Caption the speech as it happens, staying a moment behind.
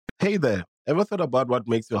Hey there, ever thought about what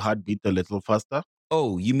makes your heart beat a little faster?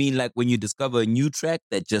 Oh, you mean like when you discover a new track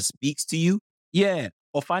that just speaks to you? Yeah,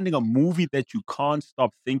 or finding a movie that you can't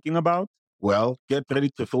stop thinking about. Well, get ready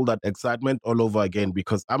to feel that excitement all over again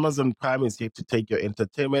because Amazon Prime is here to take your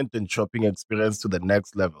entertainment and shopping experience to the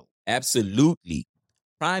next level. Absolutely.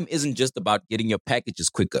 Prime isn't just about getting your packages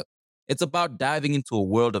quicker. It's about diving into a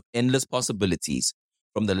world of endless possibilities,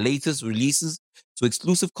 from the latest releases to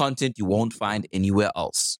exclusive content you won't find anywhere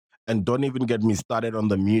else. And don't even get me started on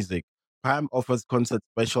the music. Prime offers concert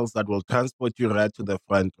specials that will transport you right to the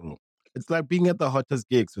front row. It's like being at the hottest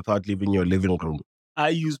gigs without leaving your living room. I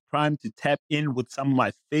use Prime to tap in with some of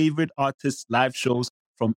my favorite artists' live shows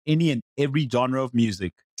from any and every genre of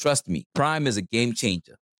music. Trust me, Prime is a game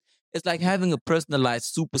changer. It's like having a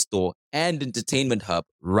personalized superstore and entertainment hub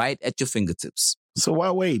right at your fingertips. So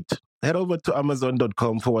why wait? Head over to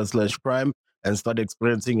amazon.com/prime and start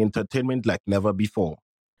experiencing entertainment like never before.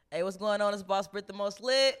 Hey, what's going on? It's Boss Brit the Most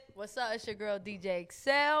Lit. What's up? It's your girl DJ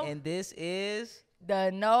Excel. And this is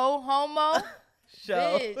The No Homo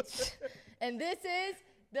Show. Bitch. And this is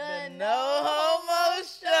The No Homo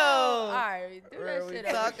Show. All right, do Where that we shit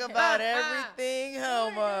talk again. about everything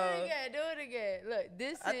homo. Do it again. Look,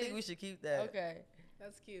 this I is. think we should keep that. Okay.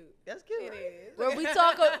 That's cute. That's cute. It is. Where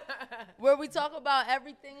we talk about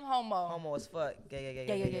everything homo. Homo as fuck. Gay. Gay.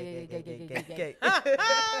 Gay.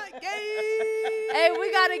 Hey,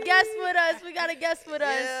 we got a guest with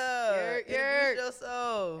us. Yeah. Yerk. Introduce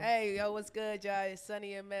yourself. Hey, yo, what's good, y'all? It's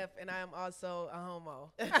Sunny MF, and I am also a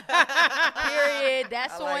homo. Period.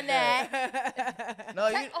 That's I like on that. No,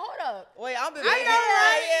 you. Hold up. Wait, I'm been. I know,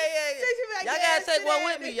 right? Yeah. Since you be like, Y'all yeah, gotta take one shit.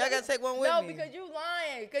 with me. Y'all gotta take one with No, me. because you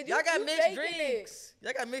lying. Cause Y'all got you mixed faking drinks.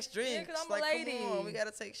 Y'all got mixed drinks. 'cause I'm a like, lady. come on, we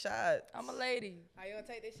gotta take shots. I'm a lady. How you gonna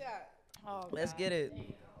take this shot? Oh, Let's God. get it.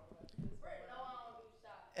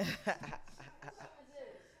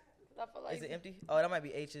 I feel like Is it empty? Oh, that might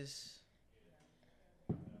be H's.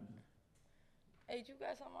 Hey, you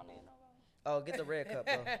got something on there? No? Oh, get the red cup,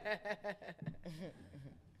 though. Sorry,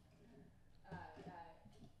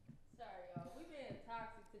 y'all. We being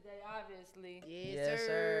toxic today, obviously. Yes,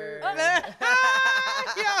 sir.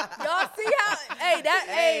 Y'all see how?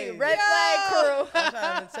 Hey, red flag crew. I'm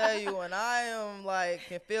trying to tell you, when I am like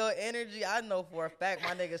can feel energy, I know for a fact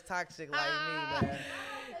my niggas toxic like me, man.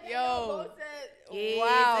 Yo.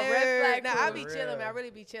 Wow, red flag Nah, crew. I be For chilling, real. man. I really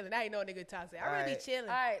be chilling. I ain't no nigga toxic. I really be Alright. chilling.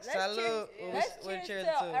 All right, let's Salute. cheers. Let's What cheers cheers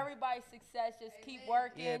to to? everybody's success. Just keep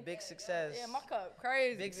working. Yeah, big success. Yeah, my cup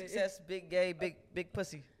crazy. Big bitch. success, big gay, big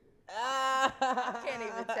pussy. I can't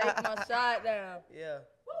even take my shot down. Yeah.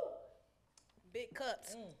 Big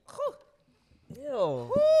cups.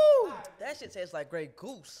 Ew. That shit tastes like Grey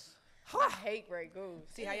Goose. I hate Grey Goose.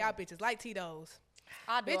 See how y'all bitches like Tito's.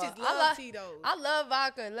 I do. Bitches I love Tito's. I love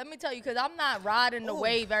vodka. Let me tell you, because I'm not riding the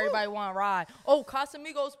wave everybody want to ride. Oh,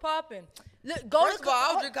 Casamigos popping. Look, go First to of all,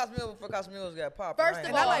 I was drinking Casamigos before Casamigos got popped. First of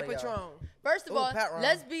And I all, like Patron. First of Ooh, all, Pat Ron.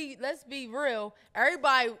 let's be real.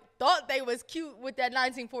 Everybody thought they was cute with that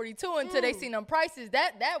 1942 until they seen them prices.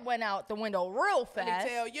 That went out the window real Let fast.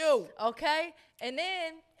 me tell you. Okay, and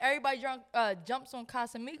then everybody jumps on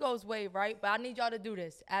Casamigos wave, right? But I need y'all to do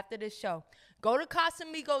this after this show. Go to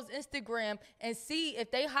Casamigos Instagram and see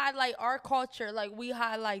if they highlight our culture like we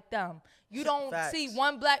highlight them. You don't Facts. see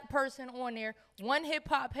one black person on there, one hip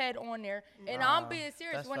hop head on there, and I'm being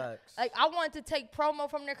serious. that's When facts. like I wanted to take promo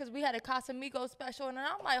from there because we had a Casamigos special, and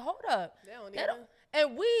I'm like, hold up, They don't They even-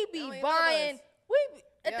 and we be don't even buying, love us. we be,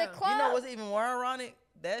 at Yeah. the club. You know what's even more ironic?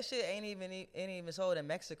 That shit ain't even sold in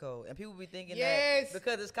Mexico, and people be thinking Yes. that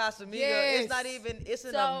because it's Casamigo, Yes. it's not even. It's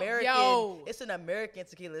an So, American. yo. It's an American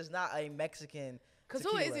tequila. It's not a Mexican. Cause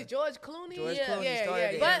who is it? George Clooney? George Yeah. Clooney Yeah, started yeah,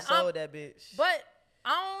 it yeah. and But sold that bitch. But I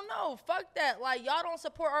don't know. Fuck that. Like, y'all don't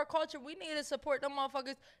support our culture. We need to support them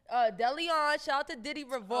motherfuckers. Deleon, shout out to Diddy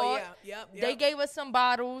Revolt. Oh, yeah. Yep. They gave us some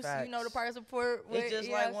bottles. Facts. You know, the price of support. It's just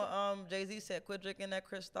like when Jay-Z said, "Quit drinking that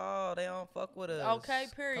Cristal. They don't fuck with us." Okay,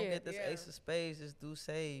 period. Come get this Yeah. Ace of Spades. This do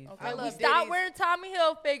save. Okay, I we love stop Diddy's- wearing Tommy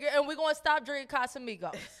Hilfiger, and we're going to stop drinking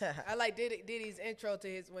Casamigos. I like Diddy's intro to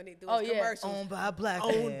his when he do Oh, his yeah. commercials. Owned by a black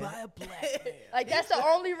Owned man. by a black man. Like, that's the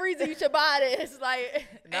only reason you should buy this. Like,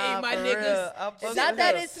 Nah, my for niggas, real. I'm it's fucking not with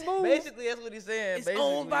that him. it's smooth. Basically, that's what he's saying. It's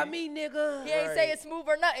owned by basically. me, nigga. he ain't say it's smooth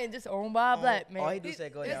or nothing. Just owned by a black man. All he do say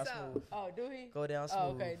go down It's, smooth. Oh, do he? Go down smooth. Oh,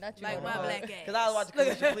 okay. Not you. Like no my more. black ass. Cause I was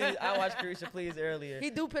watching Carisha Please. I watched Carisha Please earlier. He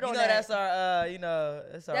do put You on know that. that's our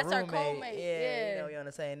that's our That's our roommate. co-mate, yeah. You know we on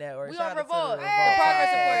the same network. We Shout on out to the Revolt. Revolt. The progress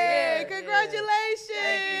report, Hey, yeah.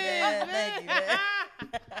 congratulations. Thank you, man.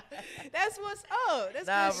 That's what's up. That's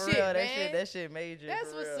Nah, good for shit, real. man. That shit major. That's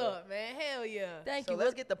for what's real. up, man. Hell yeah. Thank So you.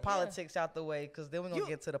 let's get the politics out the way, cause then we're gonna You-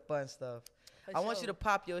 get to the fun stuff. I want you sure. to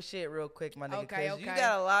pop your shit real quick, my nigga. Okay, 'cause you okay.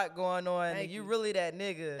 got a lot going on, Thank and you you. really that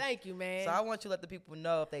nigga. Thank you, man. So I want you to let the people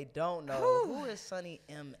know if they don't know Whew. who is Sunny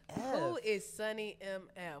MF. Who is Sunny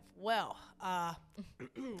MF? Well,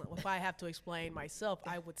 if I have to explain myself,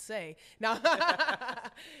 I would say no.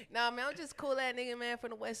 No, man, I'm just cool that nigga, man, from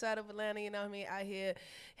the west side of Atlanta. You know what I mean? Out here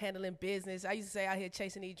handling business. I used to say out here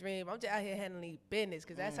chasing these dreams. I'm just out here handling business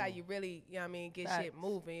because that's how you really, you know what I mean, get shit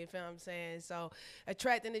moving. You feel what I'm saying? So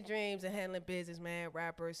attracting the dreams and handling business, man.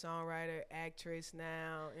 Rapper, songwriter, actress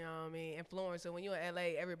now. You know what I mean? Influencer. When you're in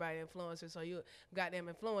LA, everybody influencer. So you goddamn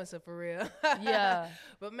influencer for real. Yeah.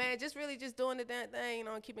 But man, just really just doing the damn thing, you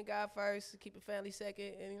know, and keeping God first, keeping family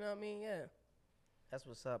second, and you know what I mean? Yeah. That's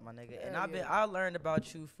what's up, my nigga. Hell And yeah. I learned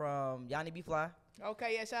about you from Yanni B Fly.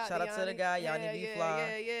 Okay, yeah, shout Shout out to the guy, Yanni B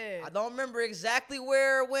Fly. Yeah. I don't remember exactly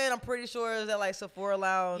where or when. I'm pretty sure it was at like Sephora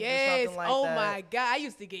Lounge or Yes, something like oh that. my God, I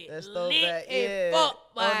used to get That's lit throwback, and yeah.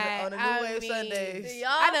 fuck, On the New Wave Sundays. Y'all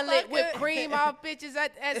I done lit fucking- whipped cream off bitches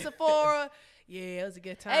at Sephora. Yeah, it was a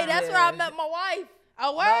good time. Hey, that's where I met my wife.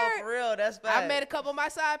 a word. No, for real, that's bad. I met a couple of my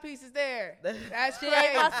side pieces there. That's She crazy.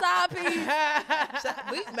 ain't my side piece.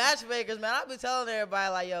 We matchmakers, man. I be telling everybody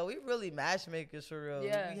like, yo, we really matchmakers for real.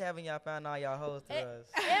 Yeah. We having y'all found all y'all hoes to us.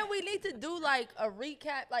 And we need to do like a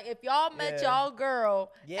recap. Like if y'all met Yeah. y'all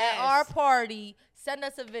girl Yes. at our party, send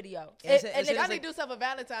us a video. And If- send- and and if Y'all send need to do something for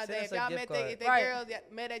Valentine's send Day. us If a y'all gift met card. if they Right. girls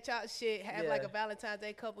that met at y'all shit, have Yeah. like a Valentine's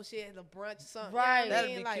Day couple shit, a brunch or something. Right. You know what I That'd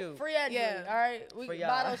mean? be like, cute. free entry, Yeah. all right? We For y'all.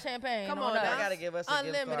 bottle champagne. Come on on us. now. Y'all gotta give us a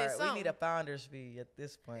Unlimited gift card. something. We need a founder's fee at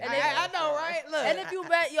this point. And I know, right? Look. And if you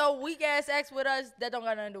met your weak ass ex with us, that don't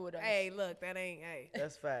got nothing to do with us. Hey, look, that ain't, hey.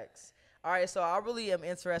 That's facts. All right, so I really am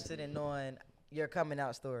interested in knowing your coming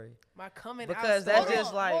out story. My coming Because out that's story.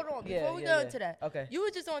 just like- hold on. yeah, Before we yeah, go yeah. into that, Okay. you were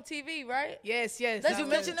just on TV, right? Yes. Let's Did I you was-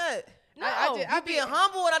 mention that? No, I being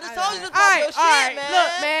humble, and I just told you to All pop right, your all shit, right. man.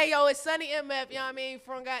 Look, man, yo, it's Sunny MF, you know what I mean,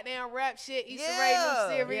 from goddamn rap shit, Easter Egg Yeah.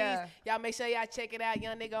 new series. Yeah. Y'all make sure y'all check it out.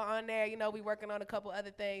 Young nigga on there. You know, we working on a couple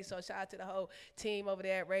other things. So shout out to the whole team over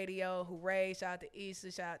there at radio. Hooray. Shout out to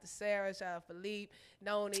Issa. Shout out to Sarah. Shout out to Philippe.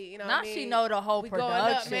 Noni. You know Now what I mean? she know the whole We production.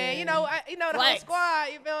 going up, man. You know, the whole Flex. squad.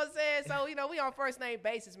 You feel what I'm saying? So, you know, we on first name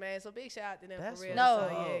basis, man. So big shout out to them That's for real. No,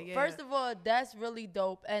 So, yeah. first of all, that's really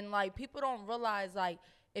dope. And like people don't realize, like,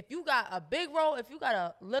 if you got a big role, if you got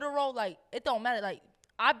a little role, like it don't matter. Like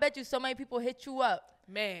I bet you so many people hit you up.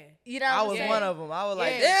 man. You know I what I'm was saying? one of them. I was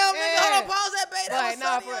like, Yeah, damn, nigga, yeah. hold on, pause that, baby. Like, nah,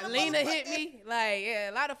 That was for Sunny on the Lena motherfucking- hit me. Like,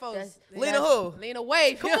 yeah, a lot of folks. That's- Lena who? Lena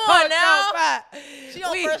Wave. Come You know on what I'm now. talking about? She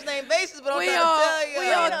on We- first name basis, but I'm we trying to tell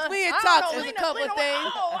you. we in I talks know, with a Lena, couple Lena, of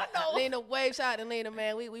things. I know. Lena Wave, shout out to Lena,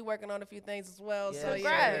 man. We working on a few things as well. Yeah, So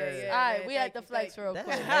Congrats. yeah. All right, man. we Thank had to you, flex thank you. real That's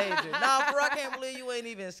quick. major. Nah, bro, I can't believe you ain't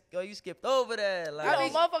even, you skipped over that. Like,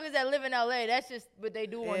 You know, motherfuckers that live in LA, that's just what they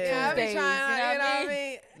do on Yeah, I be Tuesdays. trying, you know what I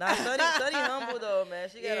mean? nah, Sunny humble though, man.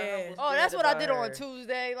 She got a Yeah. humble Oh, that's spirit what I about did her. on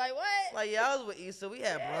Tuesday. Like what? Like, yeah, I was with Issa. We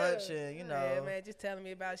had brunch and, you know. Yeah, man, just telling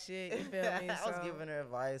me about shit. You feel me? I was So, giving her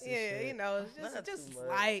advice and yeah, shit. you know, Not just too much.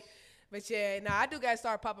 like. But yeah, no, I do gotta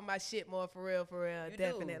start popping my shit more for real. You do.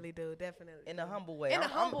 Definitely do. Definitely. In a humble way. In a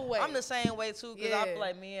humble way. I'm the same way too, because I Yeah. feel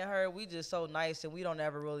like me and her, we just so nice and we don't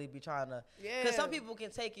ever really be trying to. Yeah. Because some people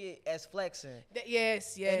can take it as flexing.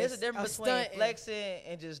 Yes. And there's a difference between stunting. flexing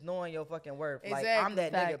and just knowing your fucking worth. Like, Exactly. I'm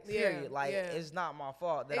that Fact. nigga, period. Yeah, Like, yeah. it's not my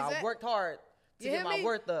fault that I Exact- worked hard to You get hear my me?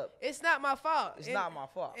 worth up. It's not my fault. It's not my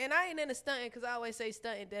fault. And I ain't into stunting because I always say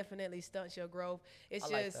stunting definitely stunts your growth. It's I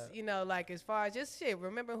like just, that. you know, like as far as just shit,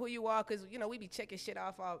 remember who you are because, you know, we be checking shit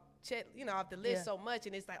off off the list Yeah. so much.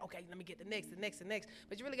 And it's like, okay, let me get the next.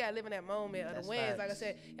 But you really got to live in that moment of That's the wins. facts. Like I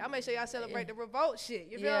said, y'all make sure y'all celebrate the revolt shit.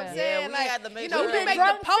 You feel Yeah. what I'm Yeah, saying? we like, had to make you know, sure we that be we- making the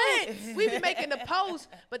Drunk post. We be making the post,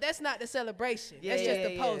 but that's not the celebration. Yeah, That's just yeah,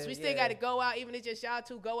 the post. yeah, We still yeah. got to go out, even if it's just y'all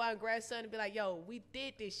two, go out and grab something and be like, yo, we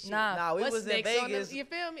did this shit. Nah. Nah, we What's was in next on the- Vegas. you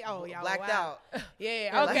feel me? Oh, y'all blacked wow. out.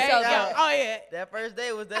 Yeah, Blacked okay. out. Yeah. Oh, yeah. That first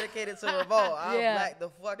day was dedicated to revolt. I Yeah. blacked the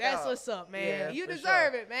fuck out. That's what's up, man. Yeah, you for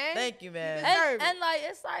deserve sure. it, man. Thank you, man. deserve it. And like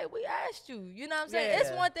it's like we asked you. You know what I'm saying? It's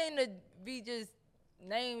Yeah. one thing to be just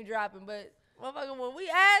name dropping, but motherfucker, when we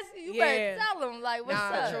ask you, Yeah. better tell them like what's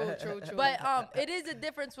Nah, up. true. But it is a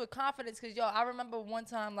difference with confidence because yo, I remember one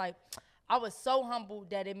time like I was so humbled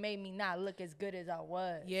that it made me not look as good as I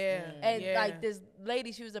was. yeah. And yeah. like this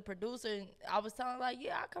lady, she was a producer, and I was telling her like,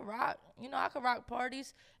 yeah, I could rock. You know, I could rock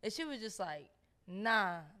parties, and she was just like,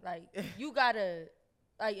 nah, like you gotta,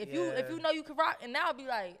 like if Yeah. you know you could rock, and now I'll be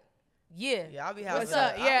like, Yeah. Yeah, I'll be having What's to,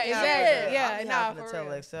 up? I'll Yeah, be having exactly. to- Yeah, I'll be nah, having to for tell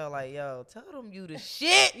real. Excel like, yo, tell them you the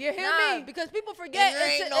shit. You hear Nah, me? because people forget. And there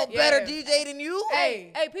ain't no until- better Yeah. DJ than you.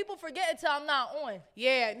 Hey. Hey, people forget until I'm not on.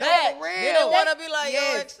 Yeah, no, Facts. for real. They don't want to be like, yo,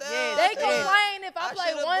 Yes, Excel. yes, They yes. complain if I play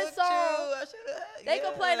shoulda one booked song. you. I shoulda- They yeah.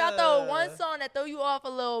 complain I throw one song that throw you off a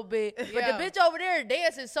little bit. But Yeah. the bitch over there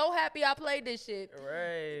dancing so happy I played this shit.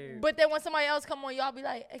 Right. But then when somebody else come on, y'all be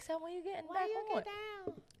like, except when you getting back on.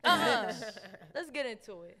 Let's get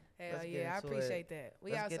into it. Hell Let's get yeah, I into appreciate it. that.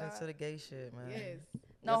 We Let's outside. get into the gay shit, man. Yes.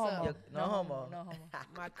 No What's homo. up? No homo. No homo.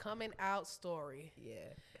 My coming out story. Yeah.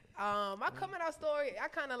 My coming out story, I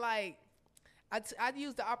kind of like, I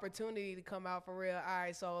used the opportunity to come out for real. All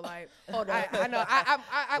right, so like, Hold on. I know,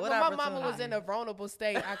 What when my mama was opportunity? in a vulnerable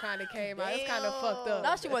state, I kind of came out. It's kind of fucked up.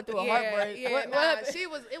 Now she went through a Yeah, heartbreak. Yeah, What nah, happened?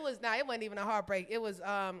 it wasn't even a heartbreak. It was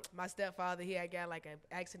my stepfather. He had got like an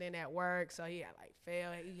accident at work, so he had like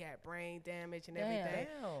fell. He had brain damage and everything.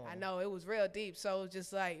 Damn. I know it was real deep. So it was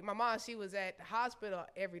just like my mom, she was at the hospital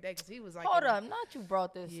every day because he was like, Hold up, not you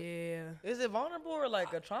brought this. yeah. Is it vulnerable or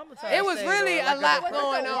like a traumatized? It was state really or like a lot Was it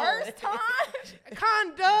going the on. worst time?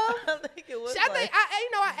 Kind of. I think it was. I think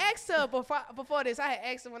I asked her before this. I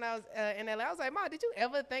had asked her when I was in LA. I was like, "Mom, did you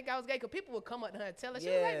ever think I was gay?" Because people would come up to her and tell her. She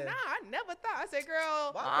was like, Yeah. "Nah, I never thought." I said,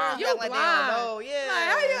 "Girl, Why you girls blind." act like they don't know? Yeah. Like,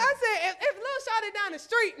 how you? I said, if little shawty down the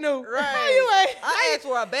street knew, Right. how you ain't? I asked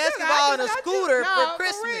for a basketball and a scooter No, for for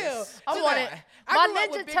Christmas. real. I She wanted like, my I grew up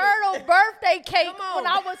Ninja with bigger- Turtle birthday cake Come on. when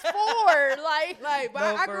I was 4. Like, but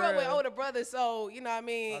No, I for grew up with real. older brothers, so you know what I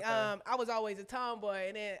mean. Okay. I was always a tomboy,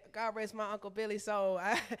 and then God rest my Uncle Billy. So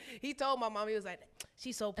he told my mom, he was like,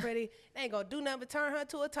 "She's so pretty, they ain't gonna do nothing but turn her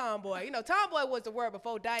to a tomboy." You know, tomboy was the word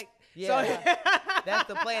before dyke. Yeah. So, That's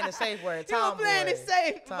the playing it safe word. you were playing it Tomboy.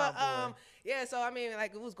 safe, but Tomboy. yeah. So I mean,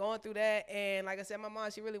 like it was going through that, and like I said, my mom,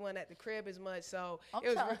 she really wasn't at the crib as much. So I'm it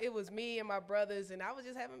was sorry. it was me and my brothers, and I was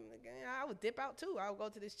just having. I would dip out too. I would go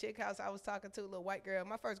to this chick house I was talking to, a little white girl.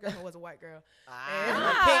 My first girlfriend was a white girl.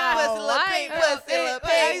 Little pink pussy, little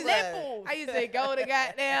pink pussy. nipples. I used to go to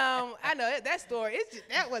goddamn. I know that story.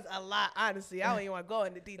 That was a lot, honestly. I don't even want to go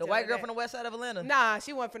into detail. The white of girl that. from the west side of Atlanta. Nah,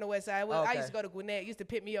 she wasn't from the west side. I Okay. used to go to Gwinnett. Used to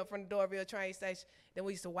pick me up from the Dorville train station. Then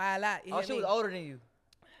we used to wild out. You Oh, hear she me? was older than you.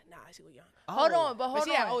 Nah, she was young. Hold Oh. on, but But hold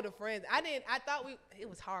she had on. older friends. I thought it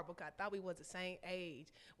was horrible because I thought we was the same age.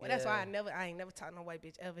 Well, that's why Yeah. I ain't never talked to no white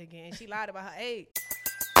bitch ever again. She lied about her age.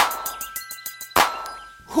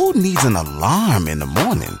 Who needs an alarm in the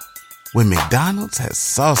morning when McDonald's has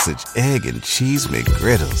sausage, egg, and cheese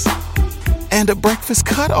McGriddles and a breakfast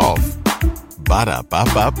cutoff?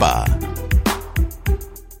 Ba-da-ba-ba-ba.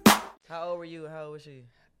 How old were you and how old was she?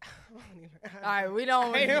 All right, we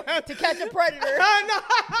don't to catch a predator.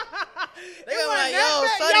 They were like, yo,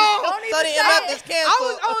 don't even Sonny say MF it. is canceled. I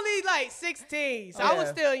was only like 16, so I was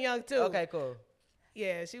Yeah. still young too. Okay, cool.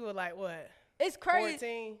 Yeah, she was like what? It's crazy.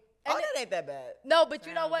 14. Oh, that ain't that bad. No, but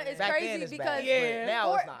you know what? It's Back crazy then it's because bad, Yeah. but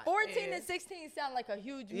now it's not. 14 Yeah. and 16 sound like a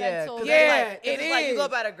huge Yeah, mental. cause Yeah, it's like, 'cause it it's like you go is.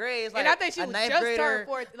 by the grades. Like And I think she a was ninth just grader turned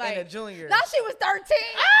 14, and like- a junior. Now she was 13.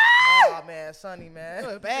 Oh man, Sonny, man,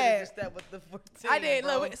 was bad. Step with the 14. I did.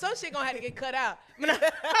 bro. Look, some shit gonna have to get cut out. We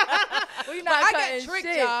But not I cutting got tricked,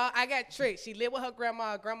 shit. y'all. I got tricked. She lived with her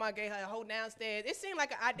grandma. Grandma gave her a whole downstairs. It seemed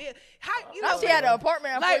like an idea. How you Now know? she had an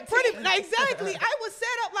apartment at like 14. pretty, like, exactly. I was set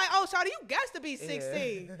up like, oh, Shawty, you got to be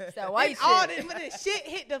 16. That white And all shit. when the shit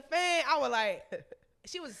hit the fan, I was like,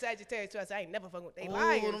 she was a Sagittarius too. I said, I ain't never fucking with they Ooh,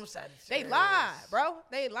 liars. them Sagittarius. They lie, bro.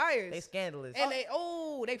 They liars. They scandalous. And they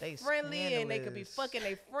friendly and they could be scandalous. fucking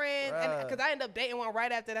their friends. Bruh. And because I ended up dating one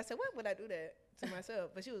right after that. I said, what would I do that to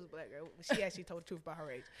myself? But she was a black girl. She actually told the truth about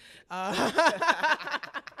her age.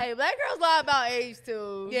 Hey, black girls lie about age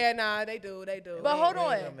too. Yeah, nah, they do. They do. But hold We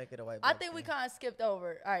ain't on. gonna make it a white I black think we thing. kind of skipped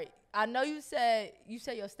over. All right. I know you said your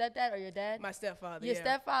stepdad or your dad? My stepfather. Your yeah.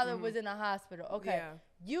 stepfather was in the hospital. Okay. Yeah.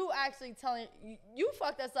 You actually telling you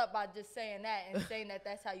fucked us up by just saying that and saying that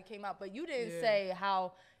that's how you came out, but you didn't Yeah. say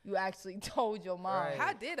how you actually told your mom. Right.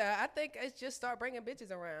 How did I? I think it's just start bringing bitches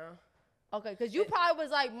around. Okay, because you probably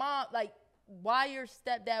was like, Mom, like, while your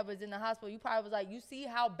stepdad was in the hospital, you probably was like, you see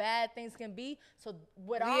how bad things can be. So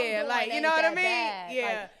what I'm Yeah, doing like, you ain't know what I that mean? bad. Yeah.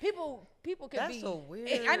 Like, people can That's be. so weird.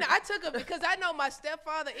 I took it because I know my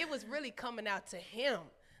stepfather, it was really coming out to him.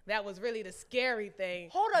 That was really the scary thing.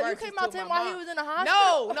 Hold up, you versus came out to my him while he mom. was in the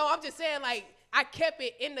hospital? No, I'm just saying, like, I kept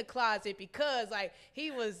it in the closet because, like, he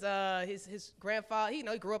was his grandfather. He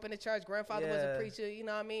grew up in the church. Grandfather was a Yeah. preacher. You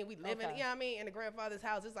know what I mean? We live in, Okay. you know what I mean, in the grandfather's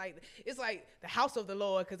house. It's like the house of the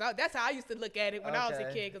Lord because that's how I used to look at it when I was a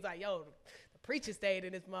Okay. kid. Because like, yo, the preacher stayed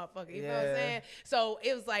in this motherfucker. You know what I'm saying? So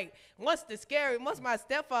it was like once my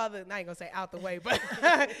stepfather, I ain't gonna say out the way, but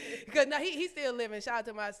because no, he still living. Shout out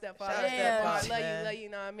to my stepfather. I love you, you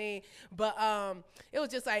know what I mean? But it was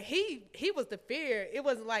just like he was the fear. It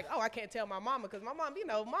wasn't like, oh, I can't tell my mama, because my mom, you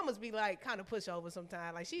know, mamas be like kind of pushover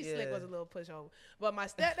sometimes. Like she slick was a little pushover. But my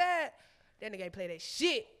stepdad, that nigga ain't play that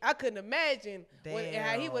shit. I couldn't imagine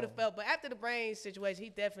how he would have felt. But after the brain situation, he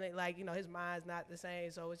definitely, like, you know, his mind's not the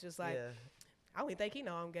same. So it's just like, I don't even think he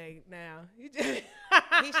know I'm gay now.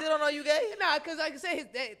 He still don't know you gay? No, because like I said,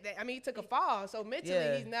 he took a fall. So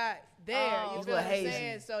mentally, he's not there. You feel what I'm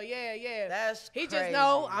saying? So, yeah. That's he crazy. just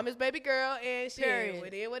know I'm his baby girl, and shit,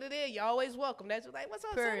 it is what it is. You always welcome. That's like, what's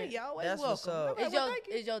up, Sonny? You always That's welcome. What's Like,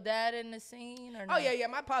 Is your dad in the scene or Oh, no? yeah.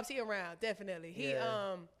 My pops, he around, definitely.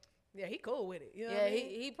 He cool with it. You know what I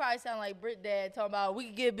mean? he probably sound like Brit dad talking about we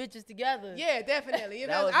can get bitches together. Yeah, definitely. You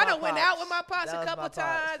That know, was I my done went pops. out with my pops That a was couple my pops,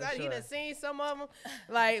 times. for He sure. done seen some of them.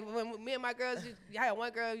 Like when me and my girls, I had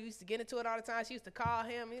one girl who used to get into it all the time. She used to call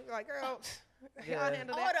him. He was like, girl, I'll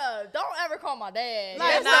handle that. Hold up. Don't ever call my dad.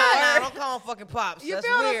 Like, Nah, don't call him fucking pops. You That's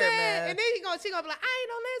feel what I'm weird, saying? man. And then she gonna be like, I ain't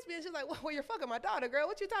no lesbian. She's like, well, you're fucking my daughter, girl.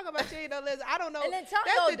 What you talking about? She ain't no lesbian. I don't know. And then tell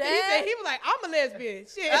That's your the thing. He dad. said, he was like, I'm a lesbian.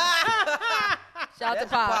 Shit. Shout out to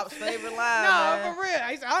That's Pops. Pop's favorite line, No, man. for real.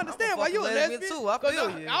 He said, I understand why you a lesbian. too. I 'Cause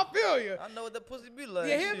feel you. I feel you. I know what the pussy be like.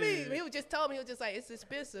 You hear me? shit. He was just told me, he was just like, it's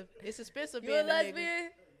expensive. It's expensive You being a a nigga. lesbian?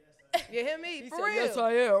 You hear me? For said, real. yes,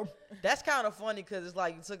 I am. That's kind of funny because it's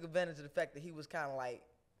like you took advantage of the fact that he was kind of like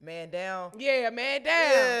man down. Yeah, man down.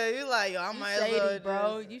 Yeah, you like, yo, I You might as well shady,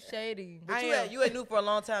 bro. just- You shady. But I you am. you ain't knew for a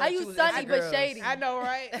long time. How that you you was sunny into but girls. shady? I know,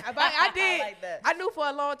 right? I did. I like that. I knew for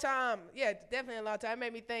a long time. Yeah, definitely a long time. It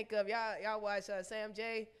made me think of y'all watch Sam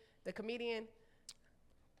J, the comedian.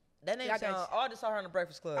 That name Y'all sound. got- I just saw her on the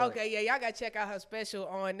Breakfast Club. Okay, yeah, y'all gotta check out her special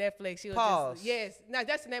on Netflix. She was Pause. just no,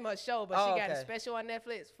 that's the name of her show, but Oh, she got a okay. special on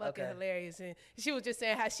Netflix. Fucking Okay. hilarious. And she was just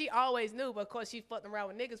saying how she always knew, but of course she fucked around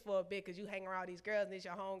with niggas for a bit because you hang around these girls and it's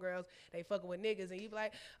your homegirls. They fucking with niggas, and you be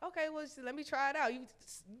like, okay, well, let me try it out. You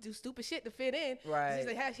do stupid shit to fit in. Right.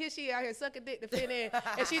 She's like, here she out here sucking dick to fit in,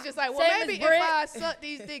 and she's just like, well, Same as maybe if Brit. I suck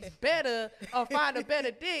these dicks better or find a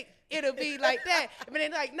better dick, it'll be like that. But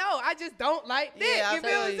then like, no, I just don't like dick. Yeah, I you feel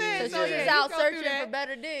feel what I'm you. saying? So Yeah. she was you out go through searching that. for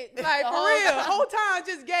better dick. Like, the for whole real. time. Whole time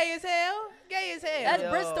just gay as hell. Gay as hell. That's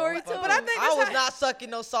Brit's story, too. But I think I that's was how- not sucking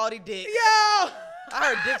no salty dick. Yo!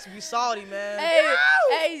 I heard dicks be salty, man.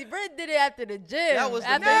 Hey, Brit did it after the gym. That was the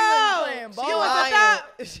after man. he was No, playing she ball. was a lying.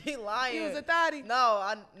 thought. She lying. He was a thotty.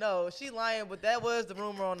 No, she lying, but that was the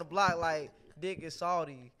rumor on the block. Like, dick is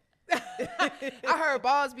salty. I heard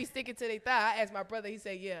balls be sticking to their thigh. I asked my brother. He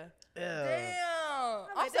said, yeah. Yeah. Damn.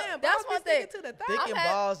 I'm like, damn, that's balls be one thing. sticking to the thigh. Dick I'm and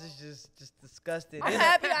hap- balls is just disgusting. I'm Then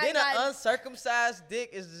happy I then got- an uncircumcised dick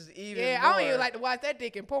is just even Yeah, more. I don't even like to watch that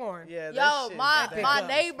dick in porn. Yeah, that Yo, shit my is my bad as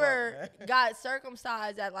neighbor fuck, man. got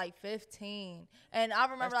circumcised at like 15, and I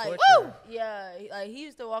remember That's like, torture. yeah, like he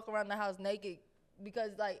used to walk around the house naked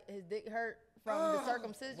because like his dick hurt from the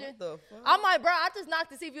circumcision. What the fuck? I'm like, bro, I just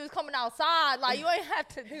knocked to see if he was coming outside. Like, you ain't have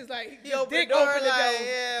to. He was like, He his opened dick the door open like, the door.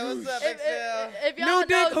 yeah, what's up, If, Excel? if y'all New know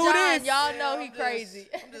dick, who John, this? y'all know Yeah, he I'm crazy.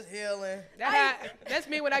 I'm just healing. That's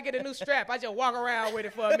me when I get a new strap. I just walk around with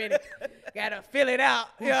it for a minute. Gotta fill it out.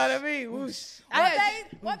 You know what I mean? Whoosh.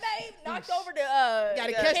 What babe knocked over the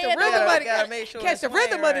Gotta catch the can rhythm over- of the gotta make sure catch it's the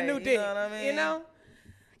rhythm playing of the new right, dick. you know what I mean? You know?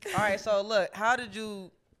 All right, so look,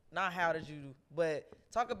 but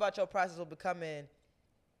talk about your process of becoming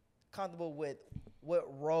comfortable with what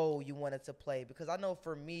role you wanted to play. Because I know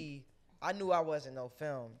for me, I knew I wasn't no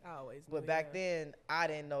film. I always But knew, back yeah. then, I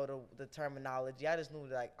didn't know the terminology. I just knew,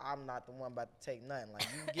 like, I'm not the one about to take nothing. Like,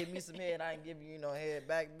 you give me some head, I ain't give you no head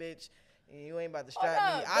back, bitch. And you ain't about to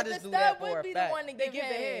strap me. I just knew that for a be fact. the one to They give give the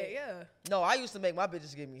head, head. yeah. No, I used to make my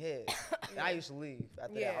bitches give me head. I used to leave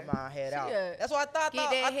after Yeah. that. I'm not head out. Yeah. That's what I thought. Get I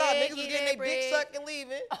that thought head, niggas was get getting that their dick bread. sucked and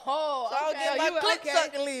leaving. Oh, So I was okay. getting my you were- clit okay.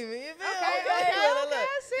 sucked and leaving. You feel me? Okay, Look, look.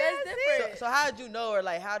 That's different. So how did you know her?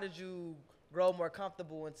 Like, how did you grow more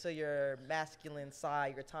comfortable into your masculine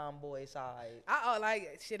side, your tomboy side?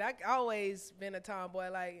 I always been a tomboy.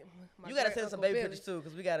 Like, my You gotta great send some Uncle baby Billy. pictures too,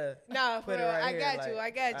 cause we gotta Nah, for put it real. right I here. got like, you. I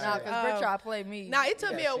got you. Nah, because Brit try to play me. Nah, it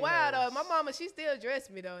took You me gotta a see while though. hers. My mama, she still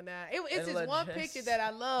dressed me though. Now it's And just little one dress. picture that I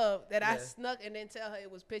love that I Yeah. snuck and didn't tell her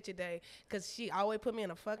it was picture day because she always put me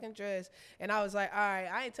in a fucking dress. And I was like, all right,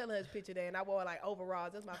 I ain't telling her it's picture day. And I wore like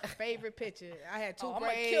overalls. That's my favorite picture. I had two Oh, I'ma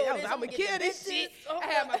braids. kill I was this. like, I'm I'ma gonna get kill the this shit. bitches. Oh, I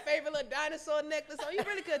had my favorite little dinosaur necklace on. You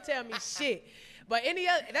really couldn't tell me shit. But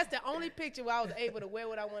that's the only picture where I was able to wear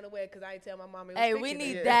what I want to wear because I ain't tell my mom it was Hey, picture we day.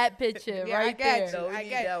 need Yeah. that picture Yeah, I right got there. you. No, we I need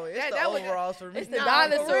got that one. It's that- the that was- overalls for me. it's the Nah,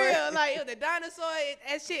 dinosaur. For real, like the dinosaur,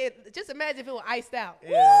 that shit. Just imagine if it was iced out.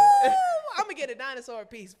 Yeah. I'm gonna get a dinosaur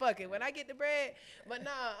piece. Fuck it. When I get the bread. But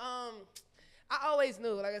nah, I always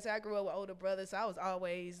knew. Like I said, I grew up with older brothers, so I was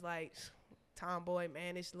always like tomboy,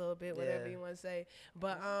 mannish a little bit, whatever you want to say.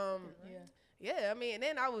 But yeah, I mean, and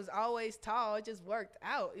then I was always tall. It just worked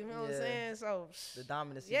out. You know what I'm saying? So the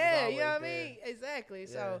dominance. Yeah, you know what I mean? Exactly. Yeah.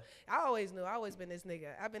 So I always knew. I always been this nigga.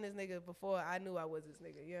 I've been this nigga before I knew I was this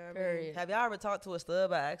nigga. You know what I mean? Have y'all ever talked to a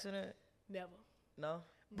stud by accident? Never. No?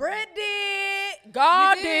 Brett did.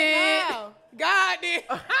 God did. How? God did.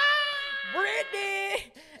 Brett did.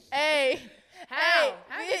 Hey. How?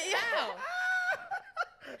 Hey. How?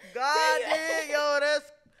 God did. Yo,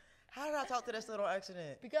 that's... How did I talk to that stud on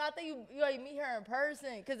accident? Because I think you ain't meet her in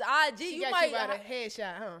person. Because IG, She you got might... you by the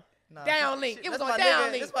headshot, huh? Nah, downlink. It was that's on my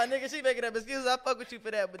downlink. Nigga. That's my nigga. She making up excuses. I fuck with you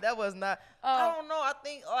for that, but that was not... I don't know. I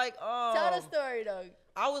think, like... Tell the story, though.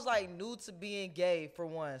 I was, like, new to being gay, for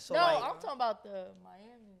one. So, no, like... I'm talking about the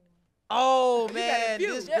Miami. Oh, man.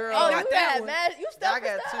 This girl... Oh, Got you that had one. mad... You stuck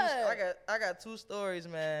I got two stories,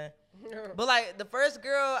 man. But, like, the first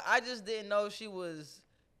girl, I just didn't know she was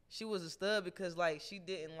a stud because, like, she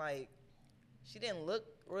didn't look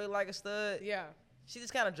really like a stud. Yeah. She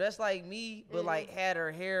just kind of dressed like me, but, like, had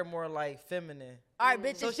her hair more, like, feminine. All right,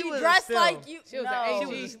 bitch. So if she she was a dressed stem. like you... She was no. an AG. She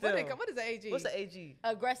was a stem. What is an AG? What's the AG?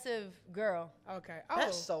 Aggressive girl. Okay. Oh.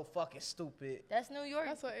 That's so fucking stupid. That's New York.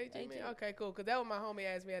 That's what AG mean? Okay, cool. Because that was my homie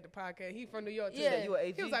asked me at the podcast. He from New York, too. Yeah. You a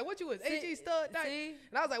AG? He was like, what you was? AG stud, dyke? See?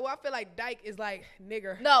 And I was like, well, I feel like dyke is like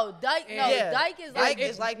nigger. No, dyke. No, Yeah. dyke is Dyke like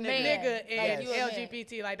is like man. Nigga Like and you a man.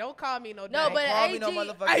 LGBT. Like, don't call me no dyke. No, but Call me AG. no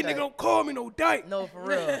motherfucker. Hey, dyke. nigga, don't call me no dyke. No, for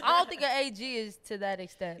real. I don't think an AG is to that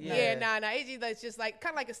extent. Yeah. Yeah, nah. AG, that's just like,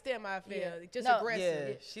 kind of like a stem, I feel. Yeah. Just No. aggressive.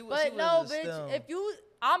 Yeah, she was. But she was no, a bitch. stem. If you,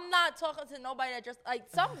 I'm not talking to nobody that dress like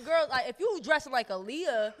some girls. Like if you dressing like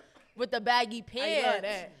Aaliyah with the baggy pants, love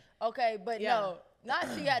that. okay. But Yeah. no, not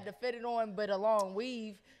she had to fit it on, but a long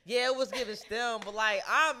weave. Yeah, it was giving stem, but like,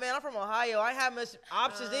 I'm from Ohio. I ain't have much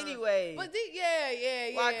options anyway. But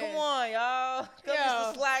yeah. Like, come on, y'all. Come Yeah. get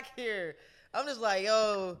some slack here. I'm just like,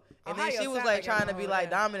 yo. And then Ohio she was sound like like trying to it, be oh, like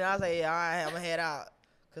yeah. dominant. I was like, yeah, all right, I'm gonna head out.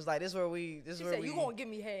 Cause like this She where said, we. "You gonna give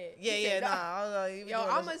me head?" Yeah, She yeah, said, nah. I was like, Yo,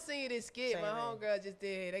 I'm gonna send you this skit Same my thing. homegirl just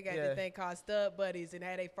did. They got Yeah. this thing called Stud Buddies, and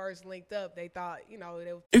had they first linked up, they thought, they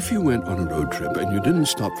was If you went on a road trip and you didn't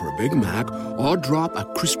stop for a Big Mac or drop a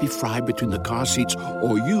crispy fry between the car seats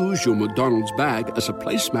or use your McDonald's bag as a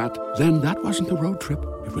placemat, then that wasn't a road trip.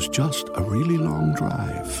 It was just a really long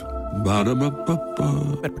drive.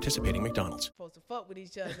 Ba-da-ba-ba-ba. At participating McDonald's. supposed to fuck with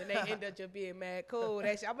each other, and they end up just being mad cool.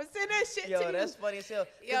 That shit, I'm gonna send that shit to Yo, you. that's funny as hell.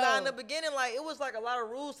 Yo. Cause in the beginning, like it was like a lot of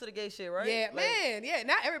rules to the gay shit, right? Yeah, Like, man. Yeah,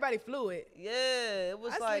 not everybody fluid. Yeah, it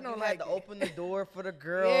was I still like don't you like had to it. open the door for the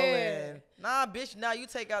girl Yeah. and nah, bitch. Now you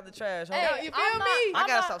take out the trash. Huh? Hey, you feel I'm me? not- I I'm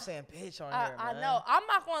gotta not- stop saying bitch on here, I man. know. I'm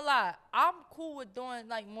not gonna lie. I'm cool with doing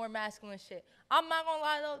like more masculine shit. I'm not gonna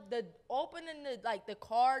lie though. The opening the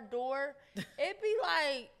car door, it be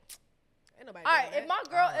like. Ain't nobody All right, doing if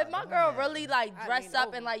that. my girl really like I dress lean up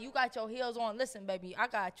over. and like you got your heels on, listen, baby, I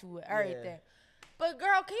got you with everything. But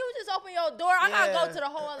girl, can you just open your door? I gotta go Yeah. to the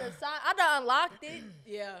whole other side. I done unlocked it.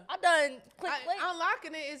 Yeah. I done click.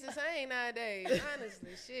 Unlocking it is the same nowadays. Honestly,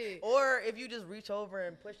 shit. Or if you just reach over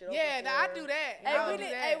and push it open. Yeah, nah, I for do her. that. Hey, I'll we do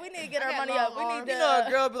need. that. Hey, we need to get I our got money up. long We need arms. to. You know, a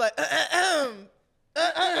girl be like,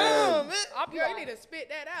 Girl, you need to spit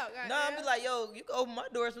that out. Nah, I goddamn. be like, yo, you can open my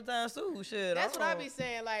door sometimes too. Shit, That's what I don't- be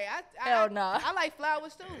saying. Like, Hell nah. I like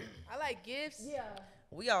flowers too. I like gifts. Yeah.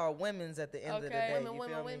 We are women's at the end of the Okay. day. Women, you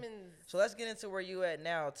feel me? women's. So let's get into where you at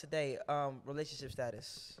now today. Relationship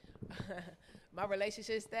status. My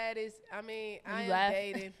relationship status. I mean, I am laugh?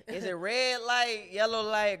 dating. Is it red light, yellow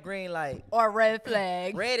light, green light? Or red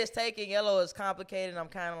flag. Red is taken, yellow is complicated. I'm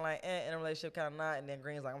kind of like in a relationship, kind of not, and then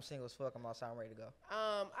green's like I'm single as fuck. I'm outside, I'm ready to go.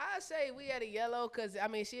 I say we at a yellow because I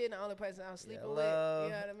mean she ain't the only person I'm sleeping with. Yellow,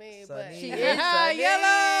 You know what I mean? Sunny. But She is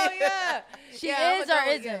yellow. Yeah. She Yeah, is I'ma or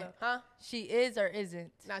go with isn't? yellow. Huh? She is or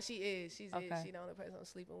isn't. Nah, she is. She's Okay. She the only person I'm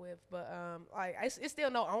sleeping with. But like it's still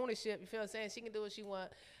no ownership. You feel what I'm saying? She can do what she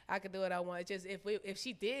want. I can do what I want. It's just if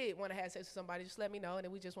she did want to have sex with somebody, just let me know, and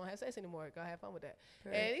then we just won't have sex anymore. Go have fun with that.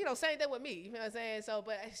 And same thing with me. You feel what I'm saying? So,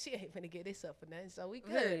 but she ain't finna get this up for nothing. So we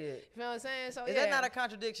good. Period. You feel what I'm saying? So Is yeah. that not a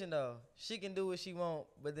contradiction though? She can do what she want,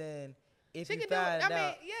 but then if She you can do. find I mean,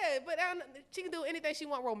 out, yeah, but she can do anything she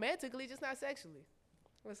want romantically, just not sexually.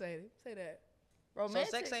 Let's say that. so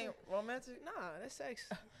Romantic. sex ain't romantic. Nah, that's sex.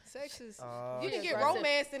 Sex is. Oh, You can shit. get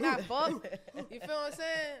romance and not fuck. You feel what I'm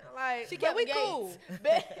saying? Like, She but kept we Gates. cool.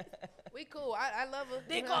 We cool. I love her.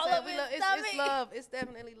 They You know what call I'm up saying? his It's stomach. love. It's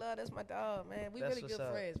definitely love. That's my dog, man. We That's really what's good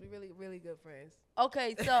up. friends. We really good friends.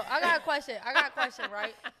 Okay, so I got a question.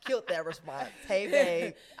 Right? Killed that response. Hey,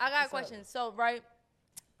 babe. I got a question. So, right,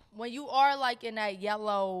 when you are like in that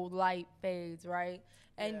yellow light phase, right?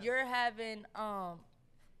 And you're having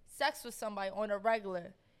sex with somebody on a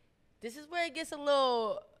regular, this is where it gets a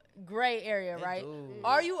little gray area, right?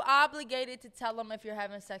 Are you obligated to tell them if you're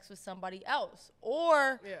having sex with somebody else?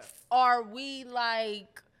 Or are we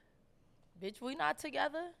like, bitch, we not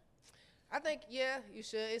together? I think, yeah, you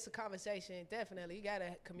should. It's a conversation, definitely. You got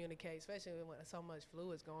to communicate, especially when so much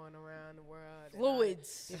fluids going around the world.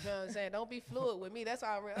 Fluids. You feel what I'm saying? Don't be fluid with me. That's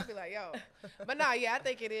all I'll be like, yo. But no, yeah, I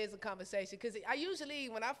think it is a conversation. Because I usually,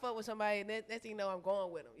 when I fuck with somebody, next thing you know, I'm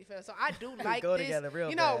going with them. You feel me? So I do like go this. together real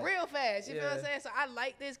you know, fast. real fast. You feel what I'm saying? So I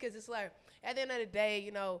like this because it's like, at the end of the day,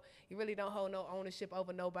 you know, you really don't hold no ownership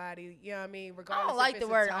over nobody. You know what I mean? I Regardless don't if like it's the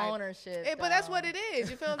a word type. ownership. But that's what it is.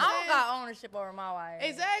 You feel what I'm I saying? don't got ownership over my wife.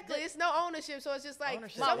 Exactly. It's no ownership, so it's just like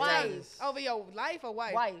Ownership My sometimes wife. over your life or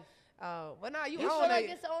wife. Wife. Well, nah, you You own feel like it.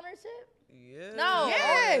 it's ownership? Yeah. No.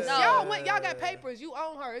 Yes, No. y'all got papers. You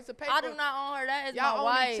own her. It's a paper. I do not own her. That is Y'all my own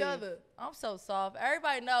wife. each other. I'm so soft.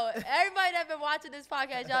 Everybody know. Everybody that been watching this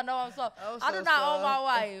podcast, y'all know I'm soft. I'm I so do not own my soft.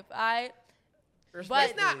 wife. All right. But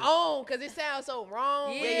it's not own because it sounds so wrong.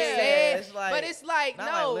 when you Yeah. say it. It's like- but it's like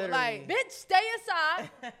not no, like like, literally. Bitch, stay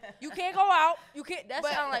inside. You can't go out. You can't. That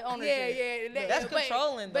but, sounds like ownership. Yeah. That's but-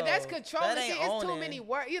 controlling, But that's though. controlling. That See, ain't it's too owning. many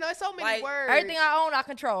words. You know, it's so many Like, words. Everything I own, I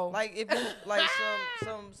control. Like if you like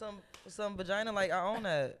some vagina, like I own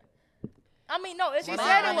that. I mean, no, it's she My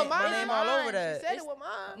said name- it with my mine. name all over She that. said it with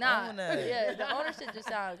mine. Nah, own that. yeah, the ownership just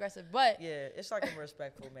sounds aggressive. But Yeah, it's like a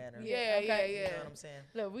respectful manner. Yeah, okay. You know what I'm saying?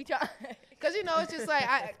 look, we try. Cause you know it's just like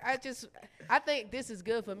I think this is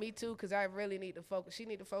good for me too. Cause I really need to focus. She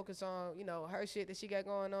need to focus on her shit that she got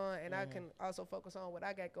going on, and I can also focus on what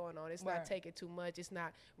I got going on. It's Right. not taking too much. It's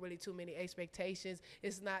not really too many expectations.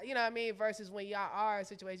 It's not what I mean. Versus when y'all are in a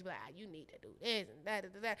situation like you need to do this and that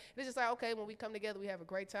and that. It's just like okay, when we come together, we have a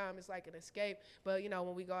great time. It's like an escape. But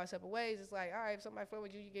when we go our separate ways, it's like all right, if somebody fuck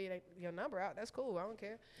with you, you get your number out. That's cool. I don't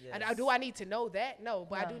care. And Yes. do I need to know that? No,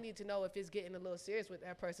 but I No. do need to know if it's getting a little serious with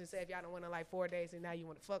that person. Say if y'all don't want to like 4 days and now you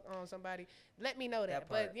want to fuck on somebody, let me know that. That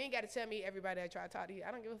But part. you ain't got to tell me everybody that try to talk to you. I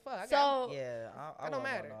don't give a fuck. So, Yeah, I don't wouldn't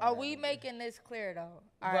matter. want are all we that. making this clear though?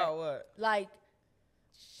 All About right. what? Like,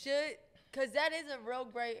 because that is a real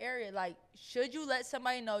gray area. Like, should you let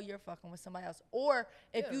somebody know you're fucking with somebody else, or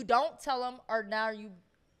if Yeah. you don't tell them, or now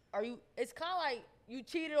are you? It's kind of like you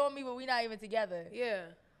cheated on me, but we not even together. Yeah.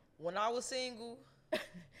 When I was single,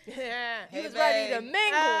 Yeah. You Hey, was ready to babe.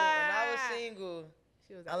 mingle. when I was single,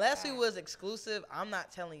 She was like, unless we "Ah." was exclusive, I'm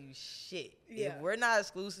not telling you shit. Yeah. If we're not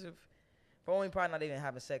exclusive, we probably not even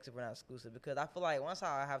having sex if we're not exclusive. Because I feel like once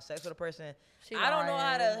I have sex with a person, She I don't know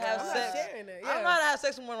how to lying. have I'm not sex. sharing it, I don't yeah. know how to have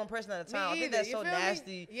sex with more than one person at a Me time. I think either, that's you so feel me?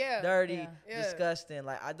 nasty, Yeah. dirty, Yeah. Yeah. disgusting.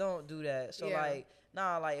 Like I don't do that. So Yeah. like,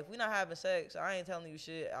 like if we not having sex, I ain't telling you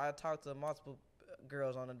shit. I talk to multiple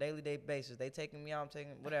girls on a daily basis. They taking me out, I'm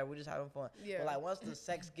taking whatever. We just having fun. Yeah. But like once the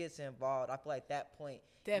sex gets involved, I feel like that point,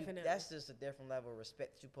 Definitely. that's just a different level of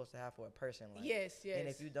respect that you're supposed to have for a person. Like, Yes, yes. And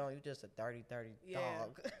if you don't, you just a dirty Yeah.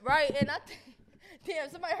 dog. Right, and I think, damn,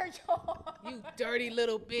 somebody hurt your You dirty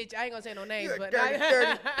little bitch. I ain't gonna say no names, You're a but dirty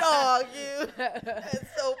dog, you.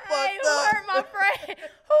 That's so Hey, fucked who up. hurt my friend?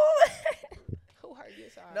 Who? Who hurt you?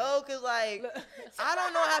 Sorry. No, cause like I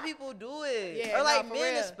don't know how people do it. Yeah, or like nah, for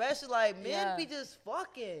men real. especially, like men Yeah. be just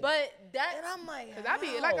fucking. But that and I'm like, Cause I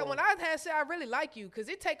be like when I had said I really like you, cause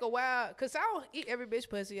it take a while. Cause I don't eat every bitch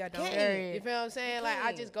pussy. I don't. Can't. You feel what I'm saying? Like I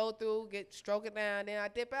can't. just go through, stroke it down, then I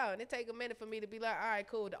dip out, and it take a minute for me to be like, all right,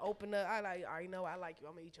 cool, to open up. I already know I like you.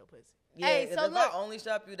 I'm gonna eat your pussy. yeah, Hey, if so if look- I only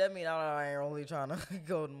strap you, that mean I ain't only trying to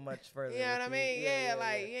go much further. You know with what I you. mean? Yeah,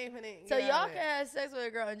 like you ain't finna. so get y'all out of can there. have sex with a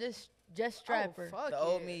girl and just strap her. Fuck The yeah.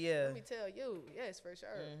 old me, yeah. Let me tell you, yes, for sure,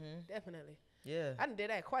 Mhm. definitely. Yeah. I done did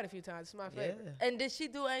that quite a few times. It's my Yeah. favorite. And did she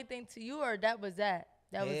do anything to you, or that was that?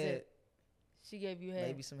 That was Head, it. She gave you head.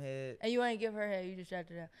 Maybe some head. And you ain't give her head. You just strapped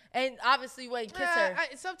her down. And obviously, you ain't kiss Nah, her.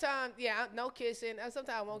 Sometimes, no kissing. Sometimes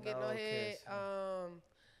I won't get no No head. kissing.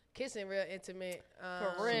 Kissing real intimate.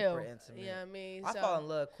 For real. Super intimate. You know what I mean? I So- fall in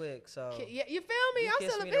love quick, so. Yeah, you feel me? You I'm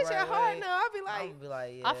kiss still a me the bitch right at heart way, now. I'll be I'm like, gonna be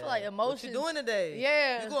like, yeah. I feel like What emotions. you doing today?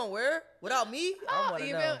 yeah. You going where? Without me? I Oh, wanna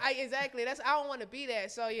you know. feel, exactly. I don't want to be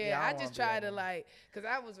that. So Yeah, I I don't just wanna try be to that. like, cause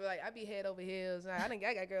I was like, I be head over heels. I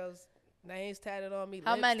got girls names tatted on me,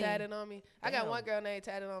 How lips many? tatted on me. I got Damn. one girl name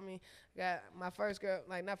tatted on me. Got my first girl,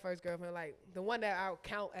 like not first girlfriend, like the one that I'll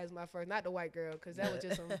count as my first, not the white girl, cause that was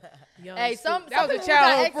just some young. Hey, some that was a people got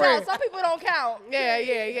childhood Excel. friend. Some people don't count.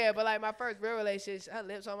 Yeah. But like my first real relationship, her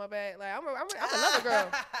lips on my back. Like I'm a lover girl.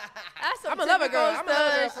 That's some I'm a lover girl. typical I'm a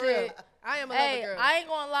lover girl stud for real. shit. I am a Hey, lover girl. I ain't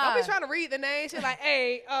gonna lie. Don't be trying to read the name. She's like,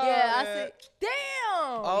 hey, Yeah, I see. Damn.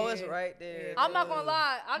 Oh, it's right there. I'm not gonna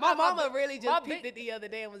lie. My got mama big- really my just big- peeped it the other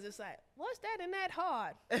day and was just like, what's that and that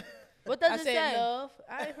hard? What does I it said say? love.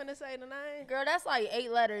 I ain't finna say the name. Girl, that's like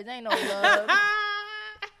 8 letters. Ain't no love.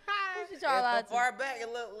 What you trying to lie From to? far back,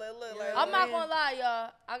 it look like. I'm not gonna lie, y'all.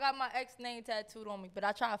 I got my ex name tattooed on me, but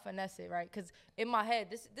I try to finesse it, right? Cause in my head,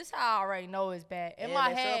 this how I already know it's bad. In my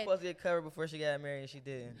She was head, supposed to get covered before she got married, and she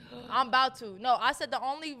didn't. I'm about to. No, I said the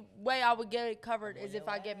only way I would get it covered is if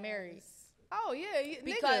I get married. Oh, yeah.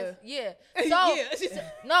 Because nigga. So Yeah, she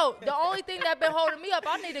said- no, the only thing that been holding me up,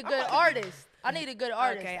 I need a good artist. I need a good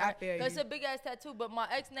artist. Okay, I feel you. It's a big ass tattoo, but my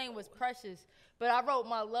ex name was Precious, but I wrote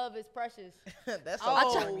my love is precious. That's so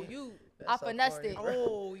Oh, corny. you. I so finessed corny, it. bro.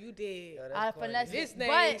 Oh, you did. Yo, that's I corny. finessed This it. name,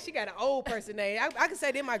 But she got an old person name. I can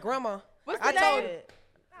say they're my grandma. What's I the told name? her.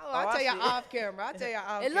 Oh, I'll I tell y'all see it. off camera. I'll tell y'all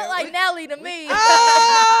off it camera. looked like Nelly to me.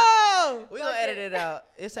 Oh! We gonna edit it out.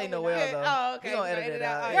 It ain't no well though. Oh, okay. We gonna edit it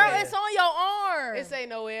out. Oh, Girl, yeah. it's on your arm. It say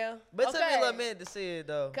Noel. But it took me a Okay. little minute to see it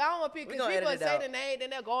though. Cause I don't want people, We cause gonna people edit it say out. the name, then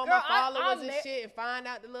they'll go on Girl, my followers I'm and ma- shit and find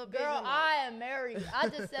out the little bitch. Girl, I'm like, I am married. I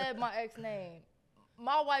just said my ex name.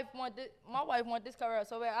 My wife want this cover up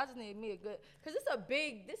so bad. I just need me a good, cause it's a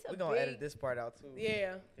big. We gonna edit this part out too.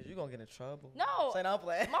 yeah. Cause you gonna get in trouble. No. Say no, I'm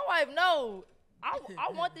playing. My wife know.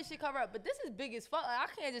 I want this shit covered up, but this is big as fuck. Like,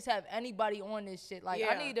 I can't just have anybody on this shit. Like Yeah.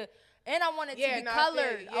 I need to, and I want it to be No, I feel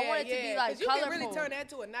colored. you. I want it to be like 'cause you colorful. can really turn that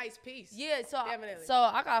to a nice piece. Yeah, Definitely. so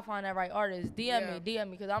I gotta find that right artist. Yeah. DM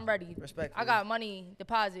me, cause I'm ready. Respectfully. I got money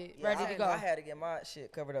deposit ready to go. I had to get my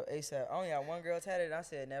shit covered up ASAP. I only got one girl tatted, and I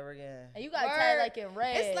said never again. And you got Word. tagged like in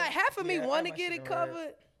red. It's like half of me Yeah, I want to got my get shit it in red.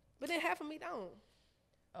 covered, but then half of me don't.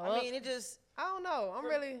 Oh, I mean, it just. I don't know.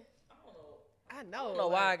 I know. I don't know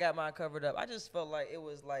why I got mine covered up. I just felt like it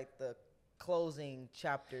was like the closing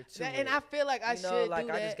chapter to and it. I feel like I you know, should like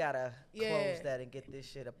do I that. just gotta Yeah. close that and get this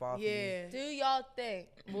shit up off me. Yeah. do y'all think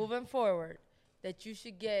moving forward that you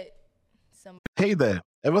should get some? Hey there,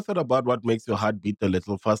 ever thought about what makes your heart beat a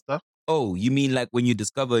little faster? Oh, you mean like when you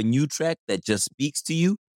discover a new track that just speaks to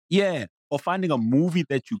you? Yeah. Or finding a movie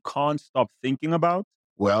that you can't stop thinking about.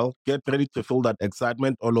 Well, get ready to feel that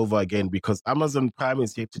excitement all over again because Amazon Prime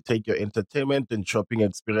is here to take your entertainment and shopping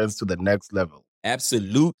experience to the next level.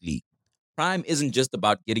 Absolutely. Prime isn't just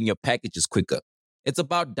about getting your packages quicker. It's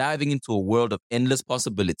about diving into a world of endless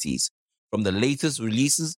possibilities, from the latest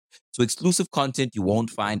releases to exclusive content you won't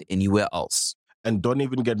find anywhere else. And don't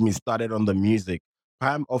even get me started on the music.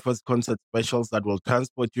 Prime offers concert specials that will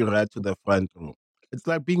transport you right to the front row. It's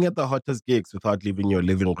like being at the hottest gigs without leaving your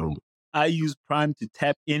living room. I use Prime to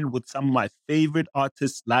tap in with some of my favorite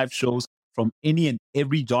artists' live shows from any and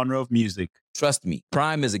every genre of music. Trust me,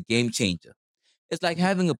 Prime is a game changer. It's like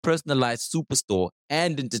having a personalized superstore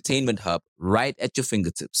and entertainment hub right at your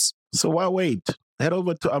fingertips. So why wait? Head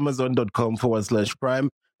over to amazon.com/prime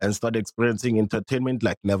and start experiencing entertainment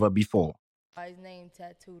like never before. His name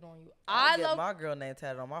tattooed on you. I I get love. my girl name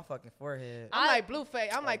tatted on my fucking forehead. I'm like Blueface.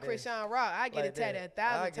 I'm like Like Chris this. Sean Rock. I get Like it tatted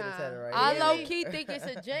that. 1,000 I get it times. tatted right I here. low key think it's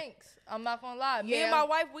a jinx. I'm not gonna lie. Me Yeah. and my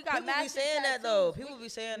wife, we got People be matching saying that tattoos. though. People be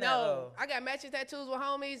saying that No, though. I got matching tattoos with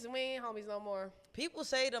homies, and we ain't homies no more. People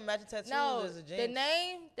say the matching tattoos No, is a jinx.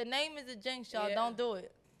 the name is a jinx, y'all. Yeah. Don't do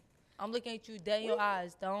it. I'm looking at you dead in your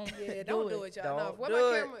eyes. Don't Yeah, don't do it, y'all. No, Don't where do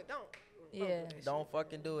my it. camera? Don't. Yeah. do that Don't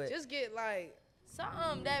fucking do shit. it. Just get like,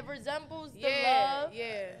 Something that resembles the yeah, love. yeah.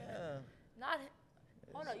 Yeah. Not.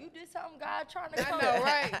 Hold on, you did something, God, trying to I come. know,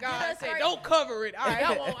 right? God That's said, right. don't cover it. All right,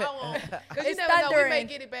 I won't. Because you It's never know, we may thundering.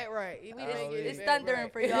 get it back right. We may Oh, get it It's back thundering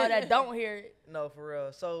right. for y'all that don't hear it. No, for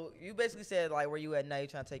real. So you basically said like where you at now, you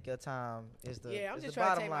trying to take your time is the Yeah, I'm is just the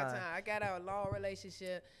trying to bottom take my line. time. I got out a long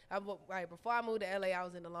relationship. Right before I moved to LA, I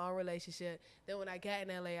was in a long relationship. Then when I got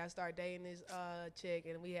in LA, I started dating this chick,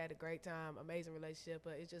 and we had a great time, amazing relationship.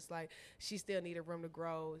 But it's just like she still needed room to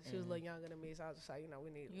grow. She was a little younger than me, so I was just like, we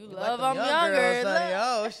need. You You love them them young younger. girls, Look. Sonny.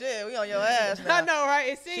 Oh shit, we on your ass now. I know, right?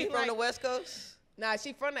 It She seems from like the West Coast. nah,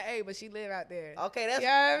 she from the A, but she live out there. Okay, that's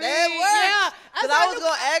Yeah, I mean, that works. yeah. Cause I I knew- was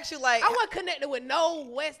gonna ask you like I wasn't connected with no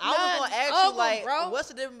West. I was none gonna ask of you them, like bro. what's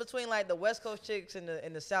the difference between like the West Coast chicks and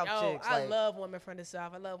the South Yo, chicks? I Like, love women from the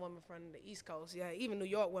South. I love women from the East Coast. Yeah, even New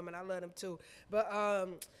York women, I love them too. But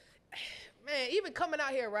Man, even coming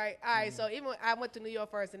out here, right? All right, so even I went to New York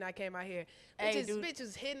first and I came out here. Hey,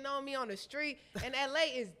 Bitches hitting on me on the street. And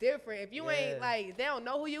LA is different. If you ain't like, they don't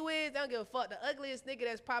know who you is, they don't give a fuck. The ugliest nigga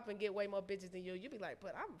that's popping get way more bitches than you. You be like,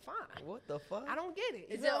 but I'm fine. What the fuck? I don't get it.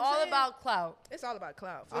 You Is know it what I'm all saying? about clout? It's all about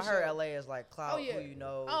clout. I heard LA is like cloud, Oh, yeah. who you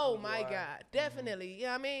know. Oh, who my you are. God. Definitely. You know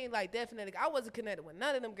what I mean? Like, definitely. I wasn't connected with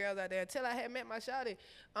none of them girls out there until I had met my shawty.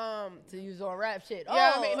 To use on rap shit.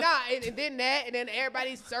 Yeah, I mean, and then that, and then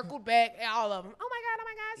everybody circled back, and all of them. Oh my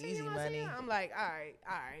God, see Easy you, money. I'm like, all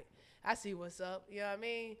right, I see what's up. You know what I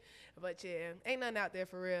mean? But yeah, ain't nothing out there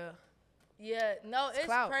for real. Yeah, no, it's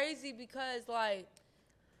clout. crazy because like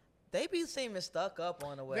They be seeming stuck up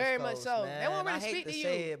on the West Very Coast, much so. man. They won't really I hate speak to to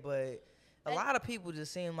say you. it, but a lot of people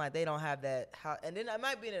just seem like they don't have that. And then I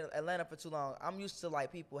might be in Atlanta for too long. I'm used to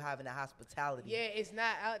like people having that hospitality. Yeah, it's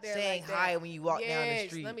not out there. Saying like that. hi when you walk down the Yes,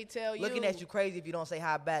 street. let me tell you. Looking at you crazy if you don't say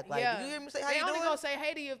hi back. Like, yeah. did you hear me say how they you only doing? gonna say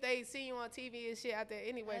hey to you if they see you on TV and shit out there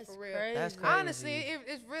anyway. That's for real. crazy. That's crazy. Honestly,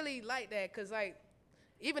 it's really like that. Cause like,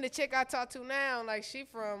 even the chick I talk to now, like she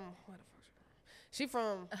from where the fuck she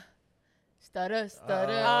from? stutter.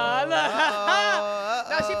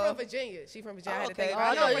 No, she from Virginia. She from Virginia. I had to okay. think. Oh,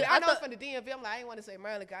 I know, yeah. I know it's from the DMV. I'm like, I ain't want to say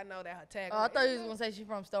Maryland 'cause I know that her tag. Oh, I thought you was gonna say she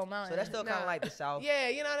from Stone Mountain. So that's still kind of like the South. Yeah,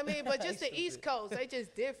 you know what I mean. But just the Stupid. East Coast, they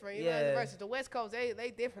just different. You Yeah. know, versus the West Coast,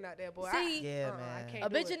 they different out there, boy. See, Yeah, I man. can't a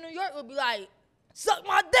do bitch it. in New York would be like, suck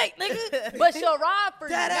my dick, nigga. But she'll ride for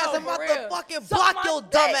you. That ass No, a for real. motherfucking Suck block my your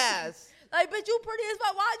dick. dumb ass. Like, bitch, you pretty as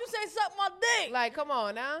fuck. Why'd you say suck my dick? Like, come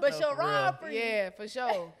on now. But No, she'll for ride real. for you. Yeah, for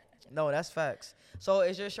sure. No, that's facts. So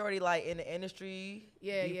is your shorty like in the industry?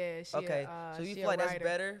 Yeah, You- yeah. She Okay. So you she feel a like that's writer.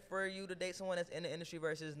 better for you to date someone that's in the industry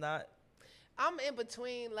versus not? I'm in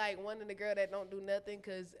between, like, wanting the girl that don't do nothing,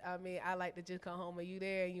 because, I mean, I like to just come home and you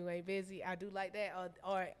there and you ain't busy. I do like that,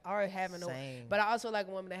 or having Same. but I also like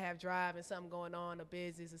a woman that have drive and something going on, a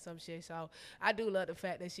business or some shit. So I do love the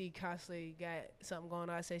fact that she constantly got something going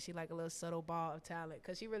on. I say she like a little subtle ball of talent,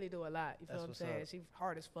 because she really do a lot. You feel That's what I'm what's saying? up. She's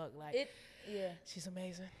hard as fuck. Like, Yeah. she's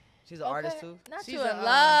amazing. She's an artist too. Not She's you in a,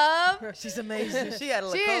 love. She's amazing. She had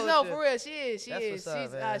a She is, no, for real. She is. That's what's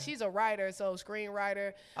up, man. She's a writer, so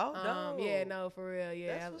screenwriter. Oh, no. Yeah, no, for real.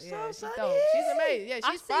 Yeah, That's what's yeah. up, She's Sonny. dope. She's amazing. Yeah,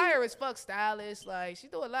 I she's see- fire as fuck stylist. Like, she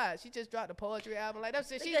do a lot. She just dropped a poetry album. Like, that's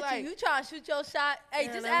it. Look She's at like, you trying to shoot your shot. Hey, You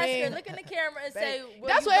just know what I ask mean? her, look in the camera and say, will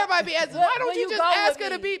that's you what go- everybody be asking. will- Why don't will you just go ask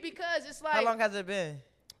with her to me? be? Because it's like, How long has it been?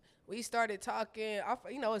 we started talking.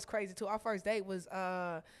 You know, it's crazy too. Our first date was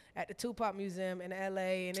at the Tupac Museum in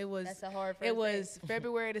LA, and it was That's a hard first it was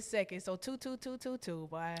February the 2nd. So 2/2/2/2/2,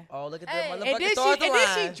 boy. Oh, look at Hey, the And motherfucking stars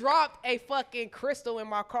then she dropped a fucking crystal in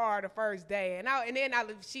my car the first day, and then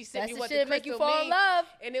she sent That's me the what shit the make you crystal fall in mean, love.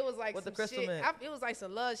 and it was like What the some crystal shit. meant? It was like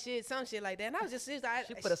some love shit, some shit like that. And I was just She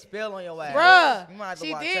put a spell on your ass. bruh, You might have to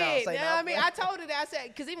she watch did. out. You Say know no. what I mean? I told her that. I said,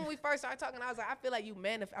 because even when we first started talking, I was like, I feel like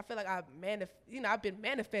I feel like I've been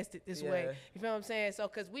manifested this way. Yeah. You feel what I'm saying? So,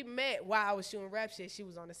 because we met while I was shooting rap shit, she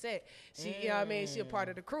was on the set. She, you know what I mean? She a part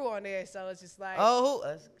of the crew on there, so it's just like, Oh,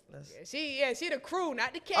 let's. she the crew,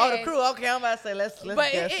 not the cast. Oh, the crew. Okay, I'm about to say let's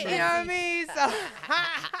But guess. you know what I mean? So, All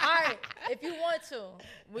right, if you want to,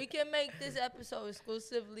 we can make this episode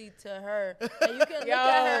exclusively to her, and you can look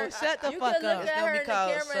at her. shut the you fuck can look up. at It's her gonna in be the called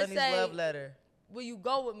camera and Sonny's say, love letter. "Will you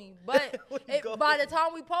go with me?" But Will you go by with the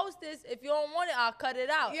time we post this, if you don't want it, I'll cut it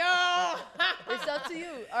out. Yo. It's up to you.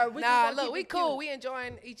 Or we Nah, just gonna look, keep we it cool. cute. We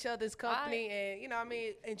enjoying each other's company, and you know what I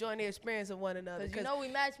mean, enjoying the experience of one another. Cause you know we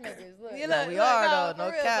matchmakers. Look. You Yeah, look, we look, are, no, though. for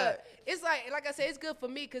No real, cap. but it's like I said, it's good for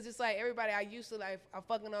me because it's like everybody I used to like, I'm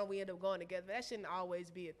fucking on, we end up going together. That shouldn't always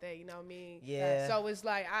be a thing, you know what I mean? Yeah. So it's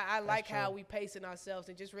like I like how true. we pacing ourselves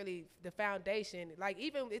and just really the foundation. Like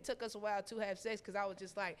even it took us a while to have sex because I was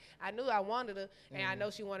just like I knew I wanted her and I know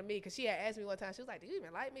she wanted me because she had asked me one time. She was like, "Do you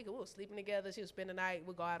even like me?" Because we were sleeping together. She would spend the night.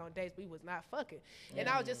 We'd go out on dates. We was not fucking. And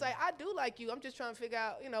I was just like, I do like you. I'm just trying to figure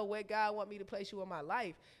out, where God want me to place you in my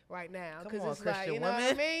life right now. Come Because on, it's like, Christian you know what I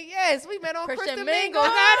women. mean? Yes, we met on Christian Christian Mingle.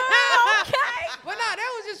 Mingle. Okay. But no,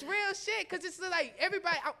 that was just real shit. Because it's like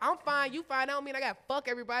everybody, I'm fine, you fine. I don't mean I got to fuck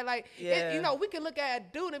everybody. Like, Yeah. we can look at a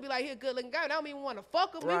dude and be like, he a good looking guy. I don't even want to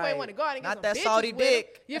fuck him. We Right. ain't want to go out and get Not some that bitches salty with him.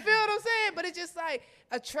 dick. You feel what I'm saying? But it's just like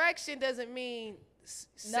attraction doesn't mean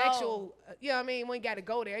sexual. You know what I mean? We ain't got to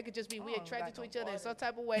go there. It could just be we Oh, attracted to got each no other in water. some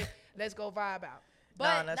type of way. Let's go vibe out.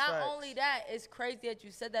 But that's not facts. only that, it's crazy that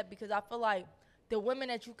you said that because I feel like the women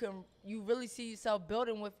that you really see yourself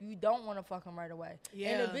building with, you don't want to fuck them right away. Yeah.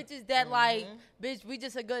 And the bitches that like, bitch, we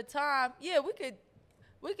just a good time. Yeah, we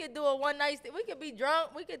could do a one night stand. We could be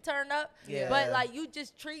drunk. We could turn up. Yeah. But like you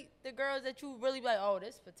just treat the girls that you really be like, oh,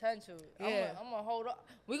 this potential. Yeah. I'm gonna hold up.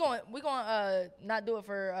 We gonna not do it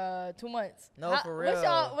for 2 months. No, for real. What's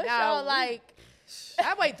y'all Nah, like?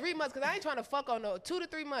 I wait 3 months because I ain't trying to fuck on no 2 to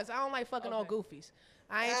 3 months. I don't like fucking on goofies.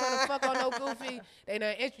 I ain't trying to fuck on no goofy.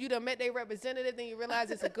 You done met their representative, then you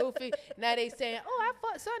realize it's a goofy. Now they saying, "Oh, I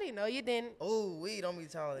fucked Sonny." No, you didn't. Oh, we don't be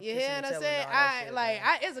telling. You hear what I'm saying?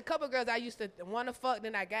 There's a couple girls I used to want to fuck.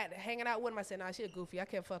 Then I got hanging out with them. I said, "Nah, she a goofy. I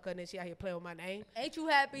can't fuck her." And then she out here playing with my name. Ain't you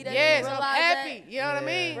happy that yes, you I'm realize happy. that? You know what I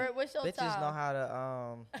mean? What's your Bitches time? know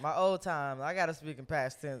how to my old time. I gotta speak in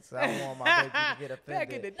past tense. I don't want my baby to get offended.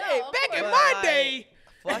 Back in the day, No, of back in course. my But, day.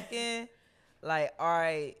 Fucking, like, all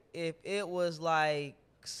right, if it was like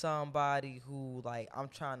somebody who like I'm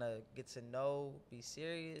trying to get to know, be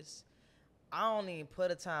serious, I don't even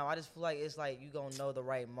put a time. I just feel like it's like you gonna know the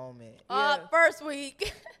right moment. First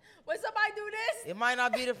week. When somebody do this? It might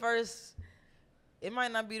not be the first. It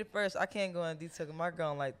might not be the first. I can't go in detail. 'Cause my girl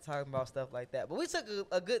don't like talking about stuff like that. But we took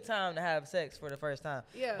a good time to have sex for the first time.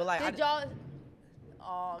 Yeah. But like, Did y'all?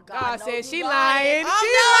 Oh, God knows said you she lying. lying. I'm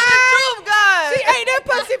She telling the truth, guys. She ate that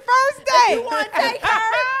pussy first day. You want to take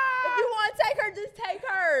her? If you want to take her, just take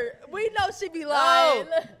her. We know she be lying.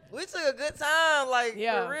 No, we took a good time. Like,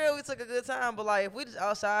 Yeah. for real, we took a good time. But, like, if we just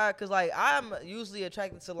outside, because, like, I'm usually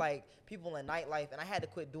attracted to, like, people in nightlife, and I had to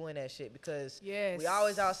quit doing that shit because Yes. we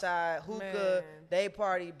always outside, hookah, Man. day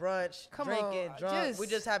party, brunch, Come drinking, on, drunk. We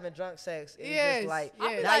just having drunk sex. It's Yes, just like, yes.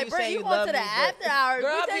 I be now like, you bro, saying you you going love to the me, but- after hours.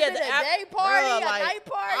 Girl, We I just be at did the a after- day party, Bruh, a like, night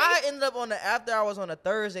party. I ended up on the after hours on a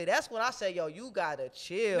Thursday. That's when I say, yo, you gotta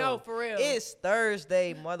chill. No, for real. It's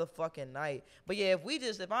Thursday motherfucking night. But yeah,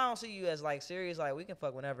 if I don't see you as like serious, like we can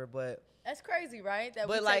fuck whenever. But That's crazy, right? That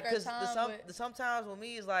we like, take our cause time sometimes with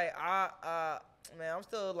me it's like man, I'm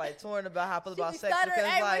still like torn about how I feel she about be sex stuttering.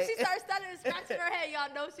 because Hey, like when she starts stuttering and scratching her head,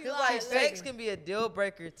 y'all know she cause lying. like sex can be a deal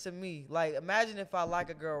breaker to me. Like imagine if I like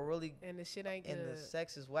a girl really And the shit ain't good. and the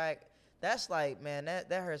sex is whack. That's like, man,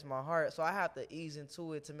 that hurts my heart. So I have to ease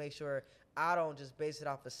into it to make sure I don't just base it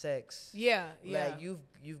off of sex. Yeah, yeah. Like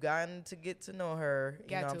you've gotten to get to know her. You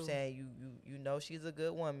Got know what to. I'm saying? You know she's a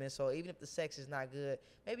good woman. So even if the sex is not good,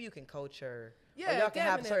 maybe you can coach her. Or Yeah, y'all can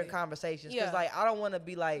have certain definitely. conversations. Yeah. Cause like I don't want to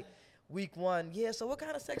be like week one. Yeah. So what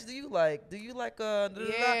kind of sex do you like? Do you like Yeah.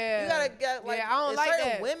 You gotta get like Yeah, I don't and like certain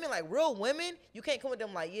that. women, like real women. You can't come with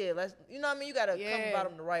them like let's. You know what I mean? You gotta come Yeah. about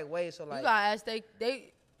them the right way. So like, You gotta ask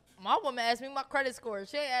my woman asked me my credit score.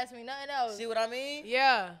 She ain't asked me nothing else. see what I mean?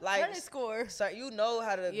 Yeah. Like Credit score. So you know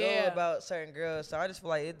how to Yeah. go about certain girls. So I just feel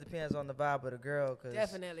like it depends on the vibe of the girl. Cause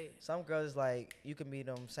Definitely. some girls like you can meet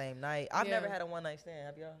them same night. I've Yeah. never had a one night stand.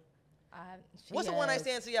 Have y'all? She What's a one night has.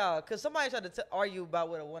 stand to y'all? Cause somebody tried to argue about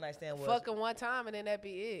what a one night stand was. Fucking one time and then that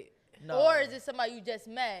be it. No. Or is it somebody you just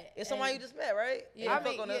met? It's somebody you just met, right? Yeah. And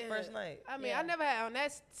you fuck on that first night. I mean, Yeah. I never had on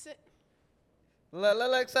that.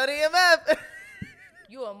 Look, Sonny MF.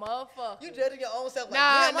 You a motherfucker. You judging your own self like,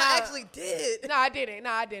 Nah, damn, nah. I actually did. No, I didn't.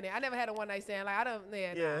 I never had a one night stand. Like I don't.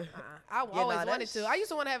 Yeah. Yeah. Nah, I always nah, wanted that's- to. I used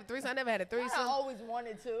to want to have a threesome. I never had a I threesome. always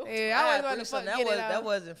wanted to. Yeah, I I had always wanted to threesome. fuck get it that out.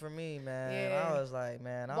 wasn't for me, man. Yeah. I was like,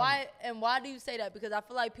 man, Why do you say that? Because I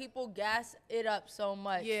feel like people gas it up so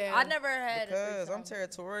much. Yeah. I never had a Because threesome. I'm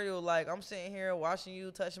territorial. Like, I'm sitting here watching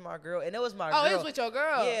you touching my girl. And it was my Oh, girl. it was with your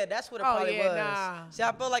girl. Yeah, that's what it Oh, probably yeah, was. nah. See,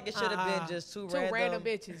 I felt like it should have Uh-uh. been just two random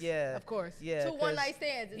bitches. Yeah. Of course. Yeah. Two one night stands.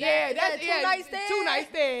 Is Yeah, that that's two night stands. 2 night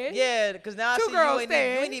stands. Yeah, because now I Two see girls you ain't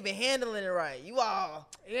stand. even handling it right. You all.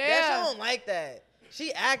 Yeah. That she don't like that.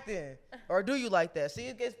 She acting. Or do you like that? See,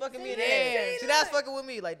 it gets fucking me in the Yeah. head. See, that's fucking with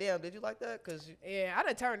me. Like, damn, did you like that? Because Yeah, I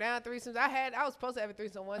done turned down threesomes. I was supposed to have a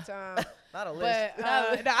threesome one time. not a list. But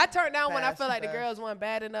no, I turned down when I Pass, felt like the pass. girls weren't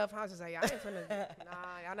bad enough. I was just like, y'all ain't finna,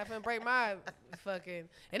 y'all not finna break my fucking.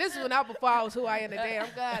 And this is when before I was who I am today. I'm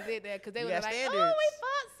glad I did that because they You were got like, standards. oh, we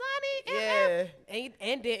fought Sonny. Yeah.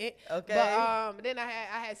 And didn't. Okay. But then I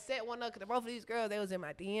had set one up because both of these girls, they was in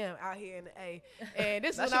my DM out here in the A. And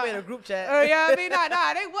this That is should when be in a group chat. Oh, yeah, I mean,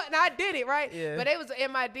 nah, they wasn't. I did it, right? Yeah. But they was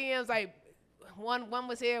in my DMs like, one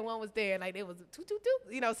was here, one was there. Like they was two,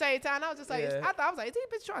 same time. I was just like, Yeah. I was like, is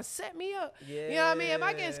these bitches trying to set me up? You know what I mean? If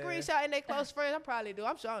I get a screenshot and they close friends, I probably do.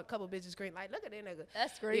 I'm sure a couple bitches screen like, look at that nigga.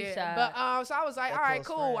 That's screenshot. Yeah. But so I was like, That all right,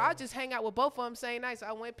 close cool. I'll friend. just hang out with both of them same night. So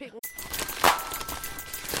I went pick.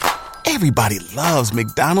 Everybody loves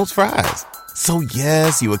McDonald's fries. So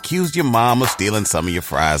yes, you accused your mom of stealing some of your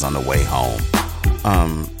fries on the way home.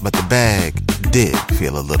 But the bag did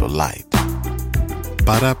feel a little light.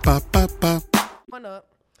 Ba-da-ba-ba-ba. One up.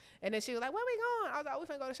 And then she was like, where we going? I was like, we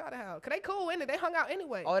finna go to Shawty house. Cause they cool in it. They hung out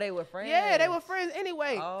anyway. Oh, they were friends? Yeah, they were friends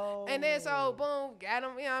anyway. Oh. And then so boom, got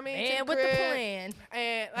them, you know what I mean? to Man, the with the crib. plan.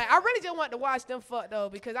 And like I really just wanted to watch them fuck though,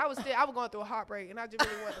 because I was going through a heartbreak and I just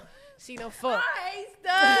really wanted to See them fuck. I hate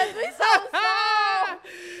studs. We so soft.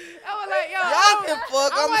 I was like, yo, Y'all can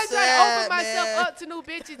fuck. I I'm wasn't trying to open sad, myself man. up to new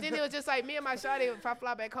bitches. Then it was just like me and my shawty. If I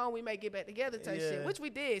fly back home, we may get back together type Yeah. shit, which we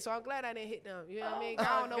did. So I'm glad I didn't hit them. You know what I mean? Oh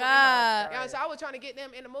I don't know. God. What so I was trying to get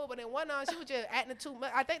them in the mood, but then one on she was just acting too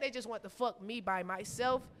much. I think they just want to fuck me by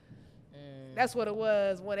myself. That's what it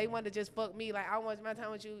was. When they wanted to just fuck me, like I want my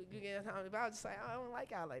time with you, you get time. But I was just like, I don't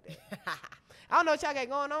like y'all like that. I don't know what y'all got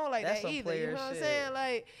going on like That's that some either. You player know what I'm shit. saying?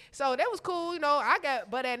 Like, so that was cool. You know, I got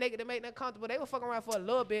butt ass nigga to make them comfortable. They were fucking around for a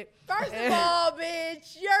little bit. First of all,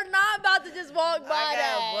 bitch, you're not about to just walk by I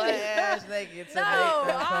that. got butt ass naked to No, make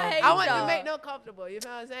them I comfortable. hate I wanted to y'all. make them comfortable. You know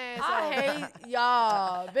what I'm saying? So, I hate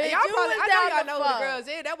y'all, bitch. and y'all You probably, was I down know y'all to know who fuck. the girls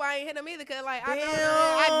is. That's why I ain't hit them either. Cause like I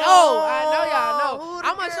Damn. know y'all know. Who the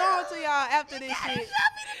I'm gonna show girl? it to y'all after this shit.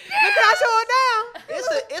 Look at I show it down.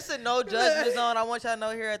 It's a no judgment zone. I want y'all to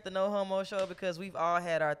know here at the No Homo Show because we've all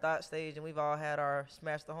had our thought stage and we've all had our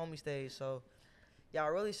smash the homie stage. So y'all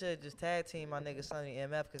really should just tag team my nigga Suni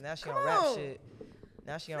MF because now she on rap on. shit.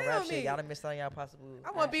 Now she on Feel rap me. shit. Y'all done missed out on y'all possible. I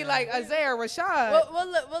want to be action. like Isaiah Rashad. We'll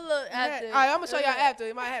look after. All right, I'm gonna show y'all after.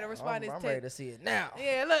 You might have to respond to I'm this ready text. to see it now.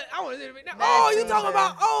 Yeah, look, I want to see it now. That's Oh, you what I'm talking about?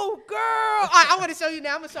 saying. Oh, girl. All right, I want to show you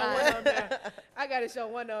now. I'm gonna show one of them now. I gotta show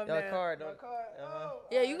one of them Your now. card, My don't- card. Oh,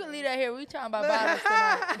 Yeah, you can leave that here. We talking about bottles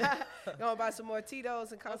tonight. Gonna buy some more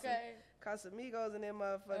Tito's and Okay. Casamigos and them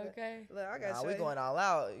motherfuckers. Okay. Look, I got Nah, show we you. going all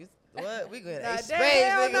out. What? We going Nah, ace damn, spades,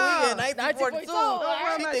 hell nigga. no. We getting 1942. 1942. Don't She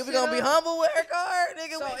run think my we gonna shit be up. humble with her card,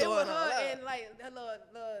 nigga? So we it going was all her out. and like her little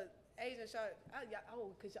Asian shot.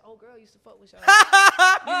 Cause your old girl used to fuck with y'all. You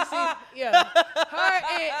see, yeah, her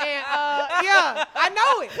and yeah, I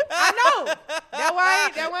know it. I know. That why I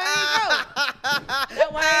ain't go. That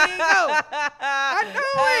why I ain't go. I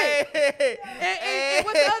know it. And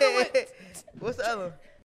what's the other one? What's the other one?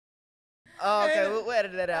 Oh, okay, we'll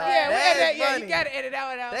edit that out. Yeah, we That edit that. is Yeah, funny. you gotta edit that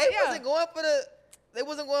one out. They yeah. wasn't going for the. They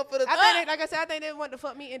wasn't going for the. I think, like I said, I think they want to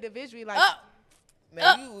fuck me individually. Like,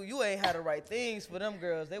 Man, you ain't had the right things for them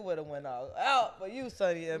girls. They would have went all out for you,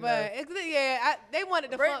 Sonny. And but they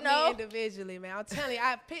wanted to Britt, fuck no. me individually, man. I'm telling you,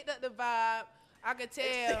 I picked up the vibe. I could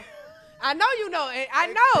tell. I know you know, and I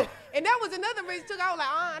know, and that was another reason too. I was like,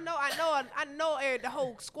 I know, the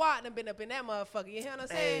whole squad done been up in that motherfucker. You hear what I'm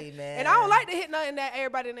saying? Hey, man. And I don't like to hit nothing that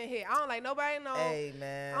everybody in hit. I don't like nobody know. Hey,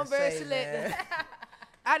 man. I'm very say, selective. man.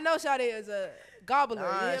 I know Shawty is a gobbler.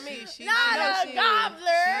 Nah, you hear me? she- Not I know a she is.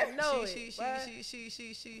 gobbler. She know she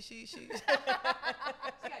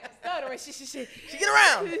stuttering. She. get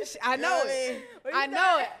around. I You know what I it. mean? I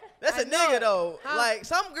know it. That's I a know nigga it. though. Huh? Like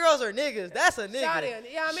some girls are niggas. That's a nigga. Shawty,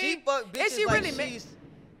 you know what I She mean? fuck bitches And she like really ma- she's.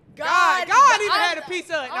 God even had a piece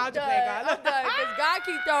of it. No, I'm just playing, God. I'm done. Because God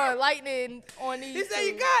keep throwing lightning on these. He said,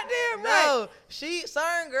 you two. goddamn right. No,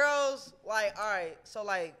 certain girls like all right. So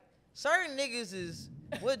like certain niggas is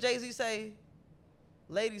what Jay-Z say.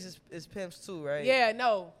 Ladies is pimps too, right? Yeah,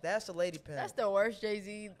 no. That's the lady pimp. That's the worst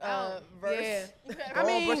Jay-Z verse. Yeah. I I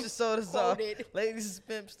mean, brush your sodas off. quoted. Ladies is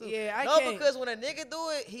pimps too. Yeah, I no, can't. because when a nigga do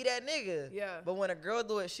it, he that nigga. Yeah. But when a girl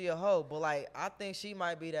do it, she a hoe. But like, I think she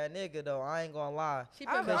might be that nigga though. I ain't gonna lie. She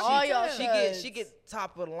I'm been not- all she y'all good. She get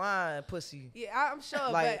top of the line pussy. Yeah, I'm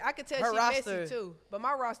sure, Like, but I can tell her she roster- messy too. But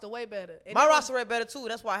my roster way better. And My that was- roster rate better too.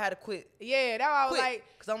 That's why I had to quit. Yeah, that why I was Quit. like,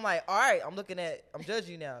 Cause I'm like, all right, I'm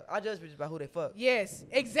judging you now. I judge bitches by who they fuck. yes,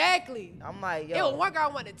 exactly. I'm like, yo. It was one girl I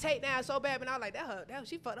wanted to take down so bad, but I was like, that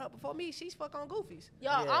she fucked up before me. She's fuck on goofies.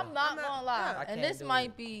 Y'all, Yeah. I'm not I'm not- gonna lie, yeah, I and can't this do might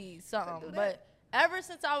it. be do something, that. but ever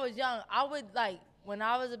since I was young, I would like when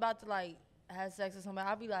I was about to like have sex with somebody,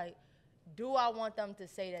 I'd be like, do I want them to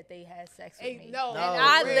say that they had sex with Ain't me? no, And No,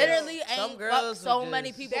 I real. literally Some ain't girls fucked so will many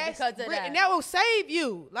just- people That's because of real, that. and that will save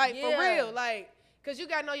you, like Yeah. for real, like, cause you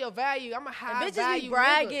gotta know your value. I'm a And high bitches value be nigga.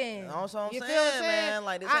 bragging. That's what I'm You feel saying, what I'm saying? man.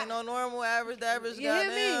 Like this I- ain't no normal average You hear me?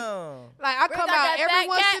 goddamn. Like I Bring come out out that every fat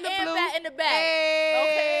once cat in the and blue. fat in the back.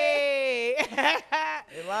 Hey.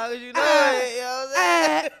 As long as you know it, you know what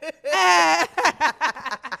I'm saying?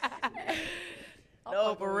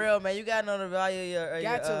 No, for real, man. You gotta know the value of your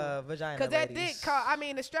Got to. vagina. Cause that ladies. dick cost. I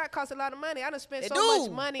mean, the strap costs a lot of money. I done spent It so do.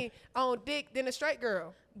 much money on dick than a straight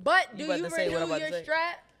girl. But do about you to say what I'm renew about to your say.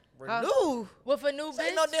 strap Renew. with a new This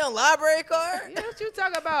ain't bitch? no damn library card. You know what you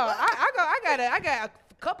talking about? I got a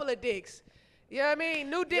couple of dicks. You know what I mean?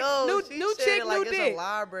 New dick, Yo, she new said chick, it like new it's dick. a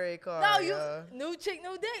library card. No, you yo. new chick,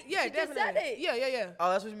 new dick. Yeah, She just definitely. said it. Yeah. Oh,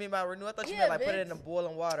 that's what you mean by renew? I thought you Yeah, meant like put it in bitch. the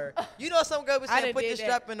boiling water. You know, some girl be I saying done put did the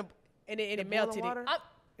that. strap in the. And it boiling melted it. water?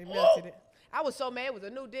 It melted it. I was so mad. It was a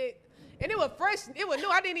new dick. And it was fresh. It was new.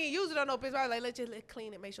 I didn't even use it on no bitch. I was like, let's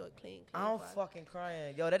clean it. Make sure it clean. I'm fine. fucking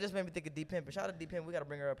crying. Yo, that just made me think of D Pimp. Shout out to D Pimp. We gotta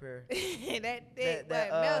bring her up here. that dick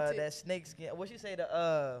that melted. that snake skin. What she say?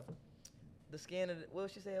 The skin of what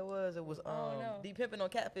did she say it was? It was know. Deep Pimpin' on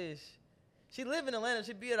Catfish. She live in Atlanta.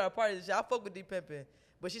 She be at our parties. I fuck with Deep Pimpin'.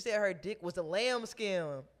 But she said her dick was a lamb skin.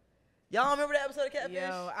 Y'all remember that episode of Catfish?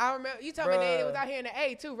 Yo, I remember. You told me that it was out here in the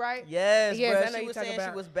A too, right? Yes, Yes, I bro. know She you was talking saying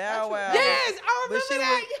about. she was Bow Wow. Yes, I But she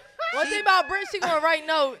remember that. One thing about Brit, she gonna write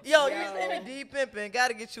notes. Yo, you said Deep Pimpin'.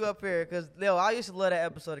 Gotta get you up here. Because, I used to love that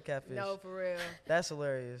episode of Catfish. No, for real. That's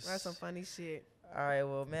hilarious. That's some funny shit. All right,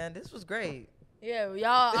 well, man, this was great. Yeah,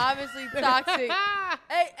 y'all obviously toxic.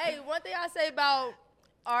 Hey, one thing I say about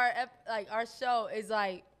our show is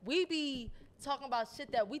like we be talking about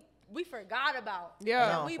shit that we forgot about.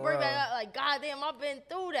 Yeah. No, we for bring real. back up like, goddamn, I've been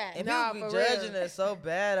through that. And Nah, people be for real. judging us so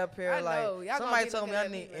bad up here. I Like know. Y'all gonna somebody be told me looking I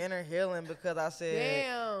at need me. inner healing because I said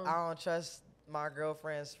Damn. I don't trust my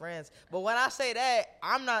girlfriend's friends. But when I say that,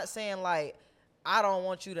 I'm not saying like I don't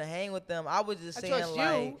want you to hang with them. I was just I saying trust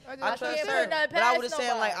you. like I I just trust can't her. put nothing But I was past just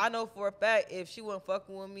saying like nobody. I know for a fact if she wasn't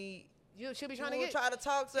fucking with me, She'll be you trying to would get. try to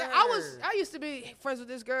talk to Yeah, her. I used to be friends with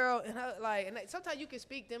this girl, and sometimes you can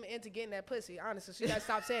speak them into getting that pussy. Honestly, she gotta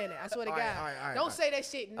stop saying that. I swear to All God, right, all right, all right, don't all say that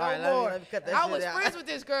shit no All right, let me- more. let me cut that I shit was out. friends with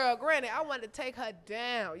this girl. Granted, I wanted to take her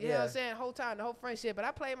down. You know what Yeah. I'm saying? Whole time, the whole friendship. But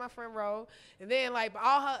I played my friend role, and then like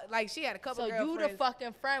all her, like she had a couple So you girlfriends. the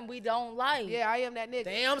fucking friend we don't like. Yeah, I am that nigga.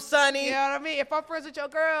 Damn, Sonny. You know what I mean? If I'm friends with your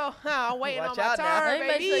girl, I'm waiting Watch on my out now. turn, Let me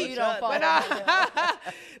make baby. sure you don't Watch fuck out with now.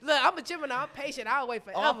 me. Look, I'm a Gemini. I'm patient. I'll wait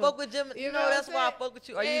forever. Oh, I fuck with Jim. You You know know, what that's I'm why I saying? fuck with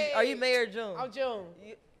you. Are you May or June? I'm June.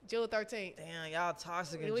 You- June 13th. Damn, y'all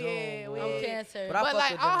toxic in We June. in, we boy. in. I'm Cancer. But I But fuck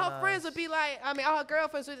like with all her Geminis. friends would be like, all her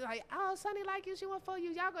girlfriends would be like, oh, Sonny like you, she want to fuck you.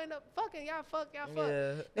 Y'all gonna end up fucking. Y'all fuck.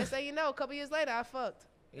 Yeah. Next thing you know, a couple years later, I fucked.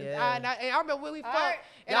 Yeah. And I remember when we fucked. right.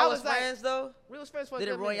 And Y'all I was was like, friends though? we was friends for a Did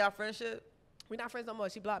it good ruin minute. y'all friendship? We not friends no more.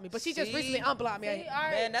 She blocked me, but she just See? recently unblocked me. See, all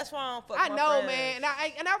right. Man, that's why I don't fuck I my know, friends. man,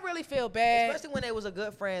 and I really feel bad. Especially when they was a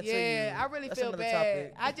good friend to you. Yeah, I really That's feel another bad.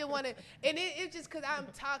 topic. I just want to, and it's just because I'm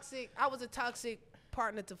toxic. I was a toxic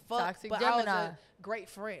partner to fuck, Toxic but I was Gemini. a great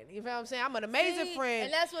friend. You know what I'm saying? I'm an amazing See, friend.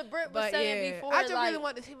 And that's what Britt was But saying yeah, before. I just like, really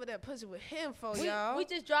wanted to see what that pussy with him for, y'all. we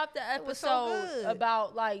just dropped the was so episode good.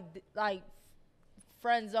 about like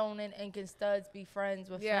friend zoning and can studs be friends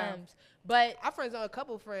with Yeah. femmes. But I friends on a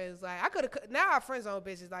couple friends. Like I could have now I friends on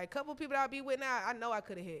bitches. Like a couple people that I be with now, I know I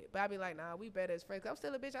could have hit, but I be like, nah, we better as friends. I'm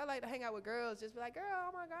still a bitch. I like to hang out with girls. Just be like, girl,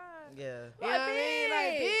 oh my god. Yeah. You know what I mean?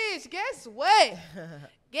 Like, bitch. bitch, guess what?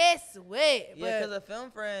 Guess what? Yeah, But- because a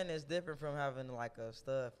film friend is different from having like a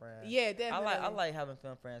stud friend. yeah, definitely. I like having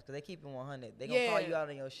film friends because they keep it 100. They gonna call Yeah. you out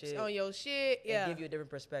on your shit on your shit. Yeah, and give you a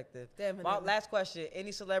different perspective. definitely. My last question: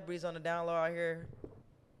 any celebrities on the down low out here?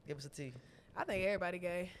 Give us a T. I think everybody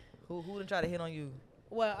gay. Who done try to hit on you?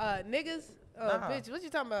 Well, niggas, Nah. bitch, what you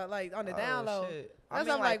talking about? Like on the down low? Shit. That's I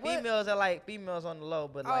mean, I'm like what? females that like females on the low,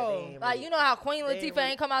 but like Oh. they ain't like really- you know how Queen They ain't Latifah really-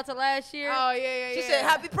 ain't come out to last year. Oh yeah. She said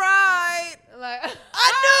Happy Pride. Like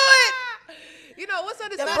I knew it. You know what's The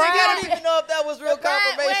understanding? bride, I gotta don't even know if that was real The brat- we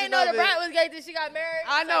confirmation ain't know of the it. brat was gay till she got married.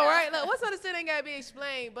 I know, So- right? Look, what's understanding gotta be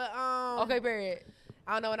explained. But Okay, period.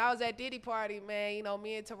 I don't know. When I was at Diddy party, man, you know,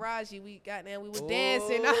 me and Taraji, we was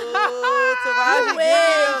dancing. Ooh,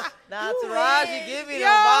 Taraji, Taraji, give me Yo,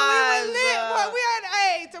 them we vibes. was lit. Boy, we had,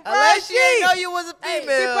 hey, Taraji. Unless she didn't know you was a Hey,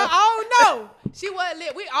 female. I don't know. She wasn't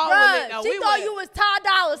lit. We all were lit. Bruh, No, she we thought were. you was Ty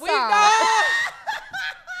Dolla We Sign. know.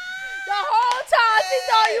 The whole time she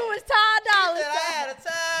thought you was Ty Dolla Said I Sign. had a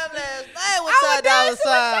time last night with I Ty was Dolla dancing with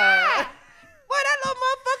Sign. Ty. Boy, that little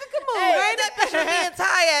motherfucker can move, Hey, ain't that it? picture of me and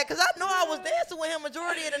Ty at, because I know I was dancing with him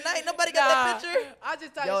majority of the night. Nobody got that picture. I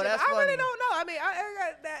just thought Yo, shit. that's I really funny. don't know. I mean,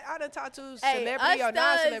 I done talked to Hey, celebrity us or studs-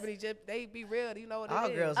 non-celebrity. Just they be real. You know what All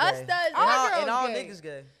it is. girls Us gay. studs- And All all, girls and all gay. niggas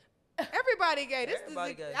gay. Everybody gay.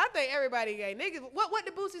 Everybody gay. I think everybody gay. Niggas, what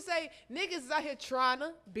the Boosie say? Niggas is out here trying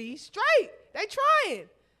to be straight. They trying.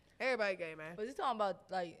 Everybody gay, man. But you talking about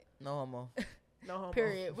like No homo. No homo.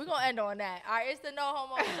 period. We're gonna end on that. All right, it's the No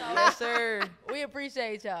Homo Show. Yes, sir. We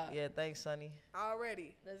appreciate y'all. Yeah, thanks, Sonny.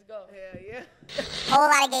 Already. Let's go. Hell yeah. Whole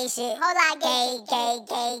lot of gay shit. Whole lot of gay.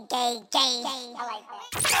 I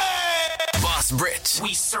like that. Boss Brit,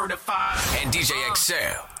 we certified, and DJ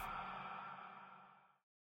XL.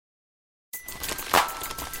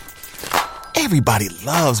 Everybody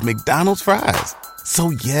loves McDonald's fries.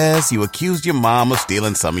 So yes, you accused your mom of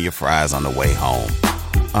stealing some of your fries on the way home.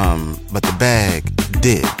 But the bag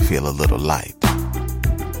did feel a little light.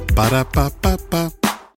 Ba-da-ba-ba-ba.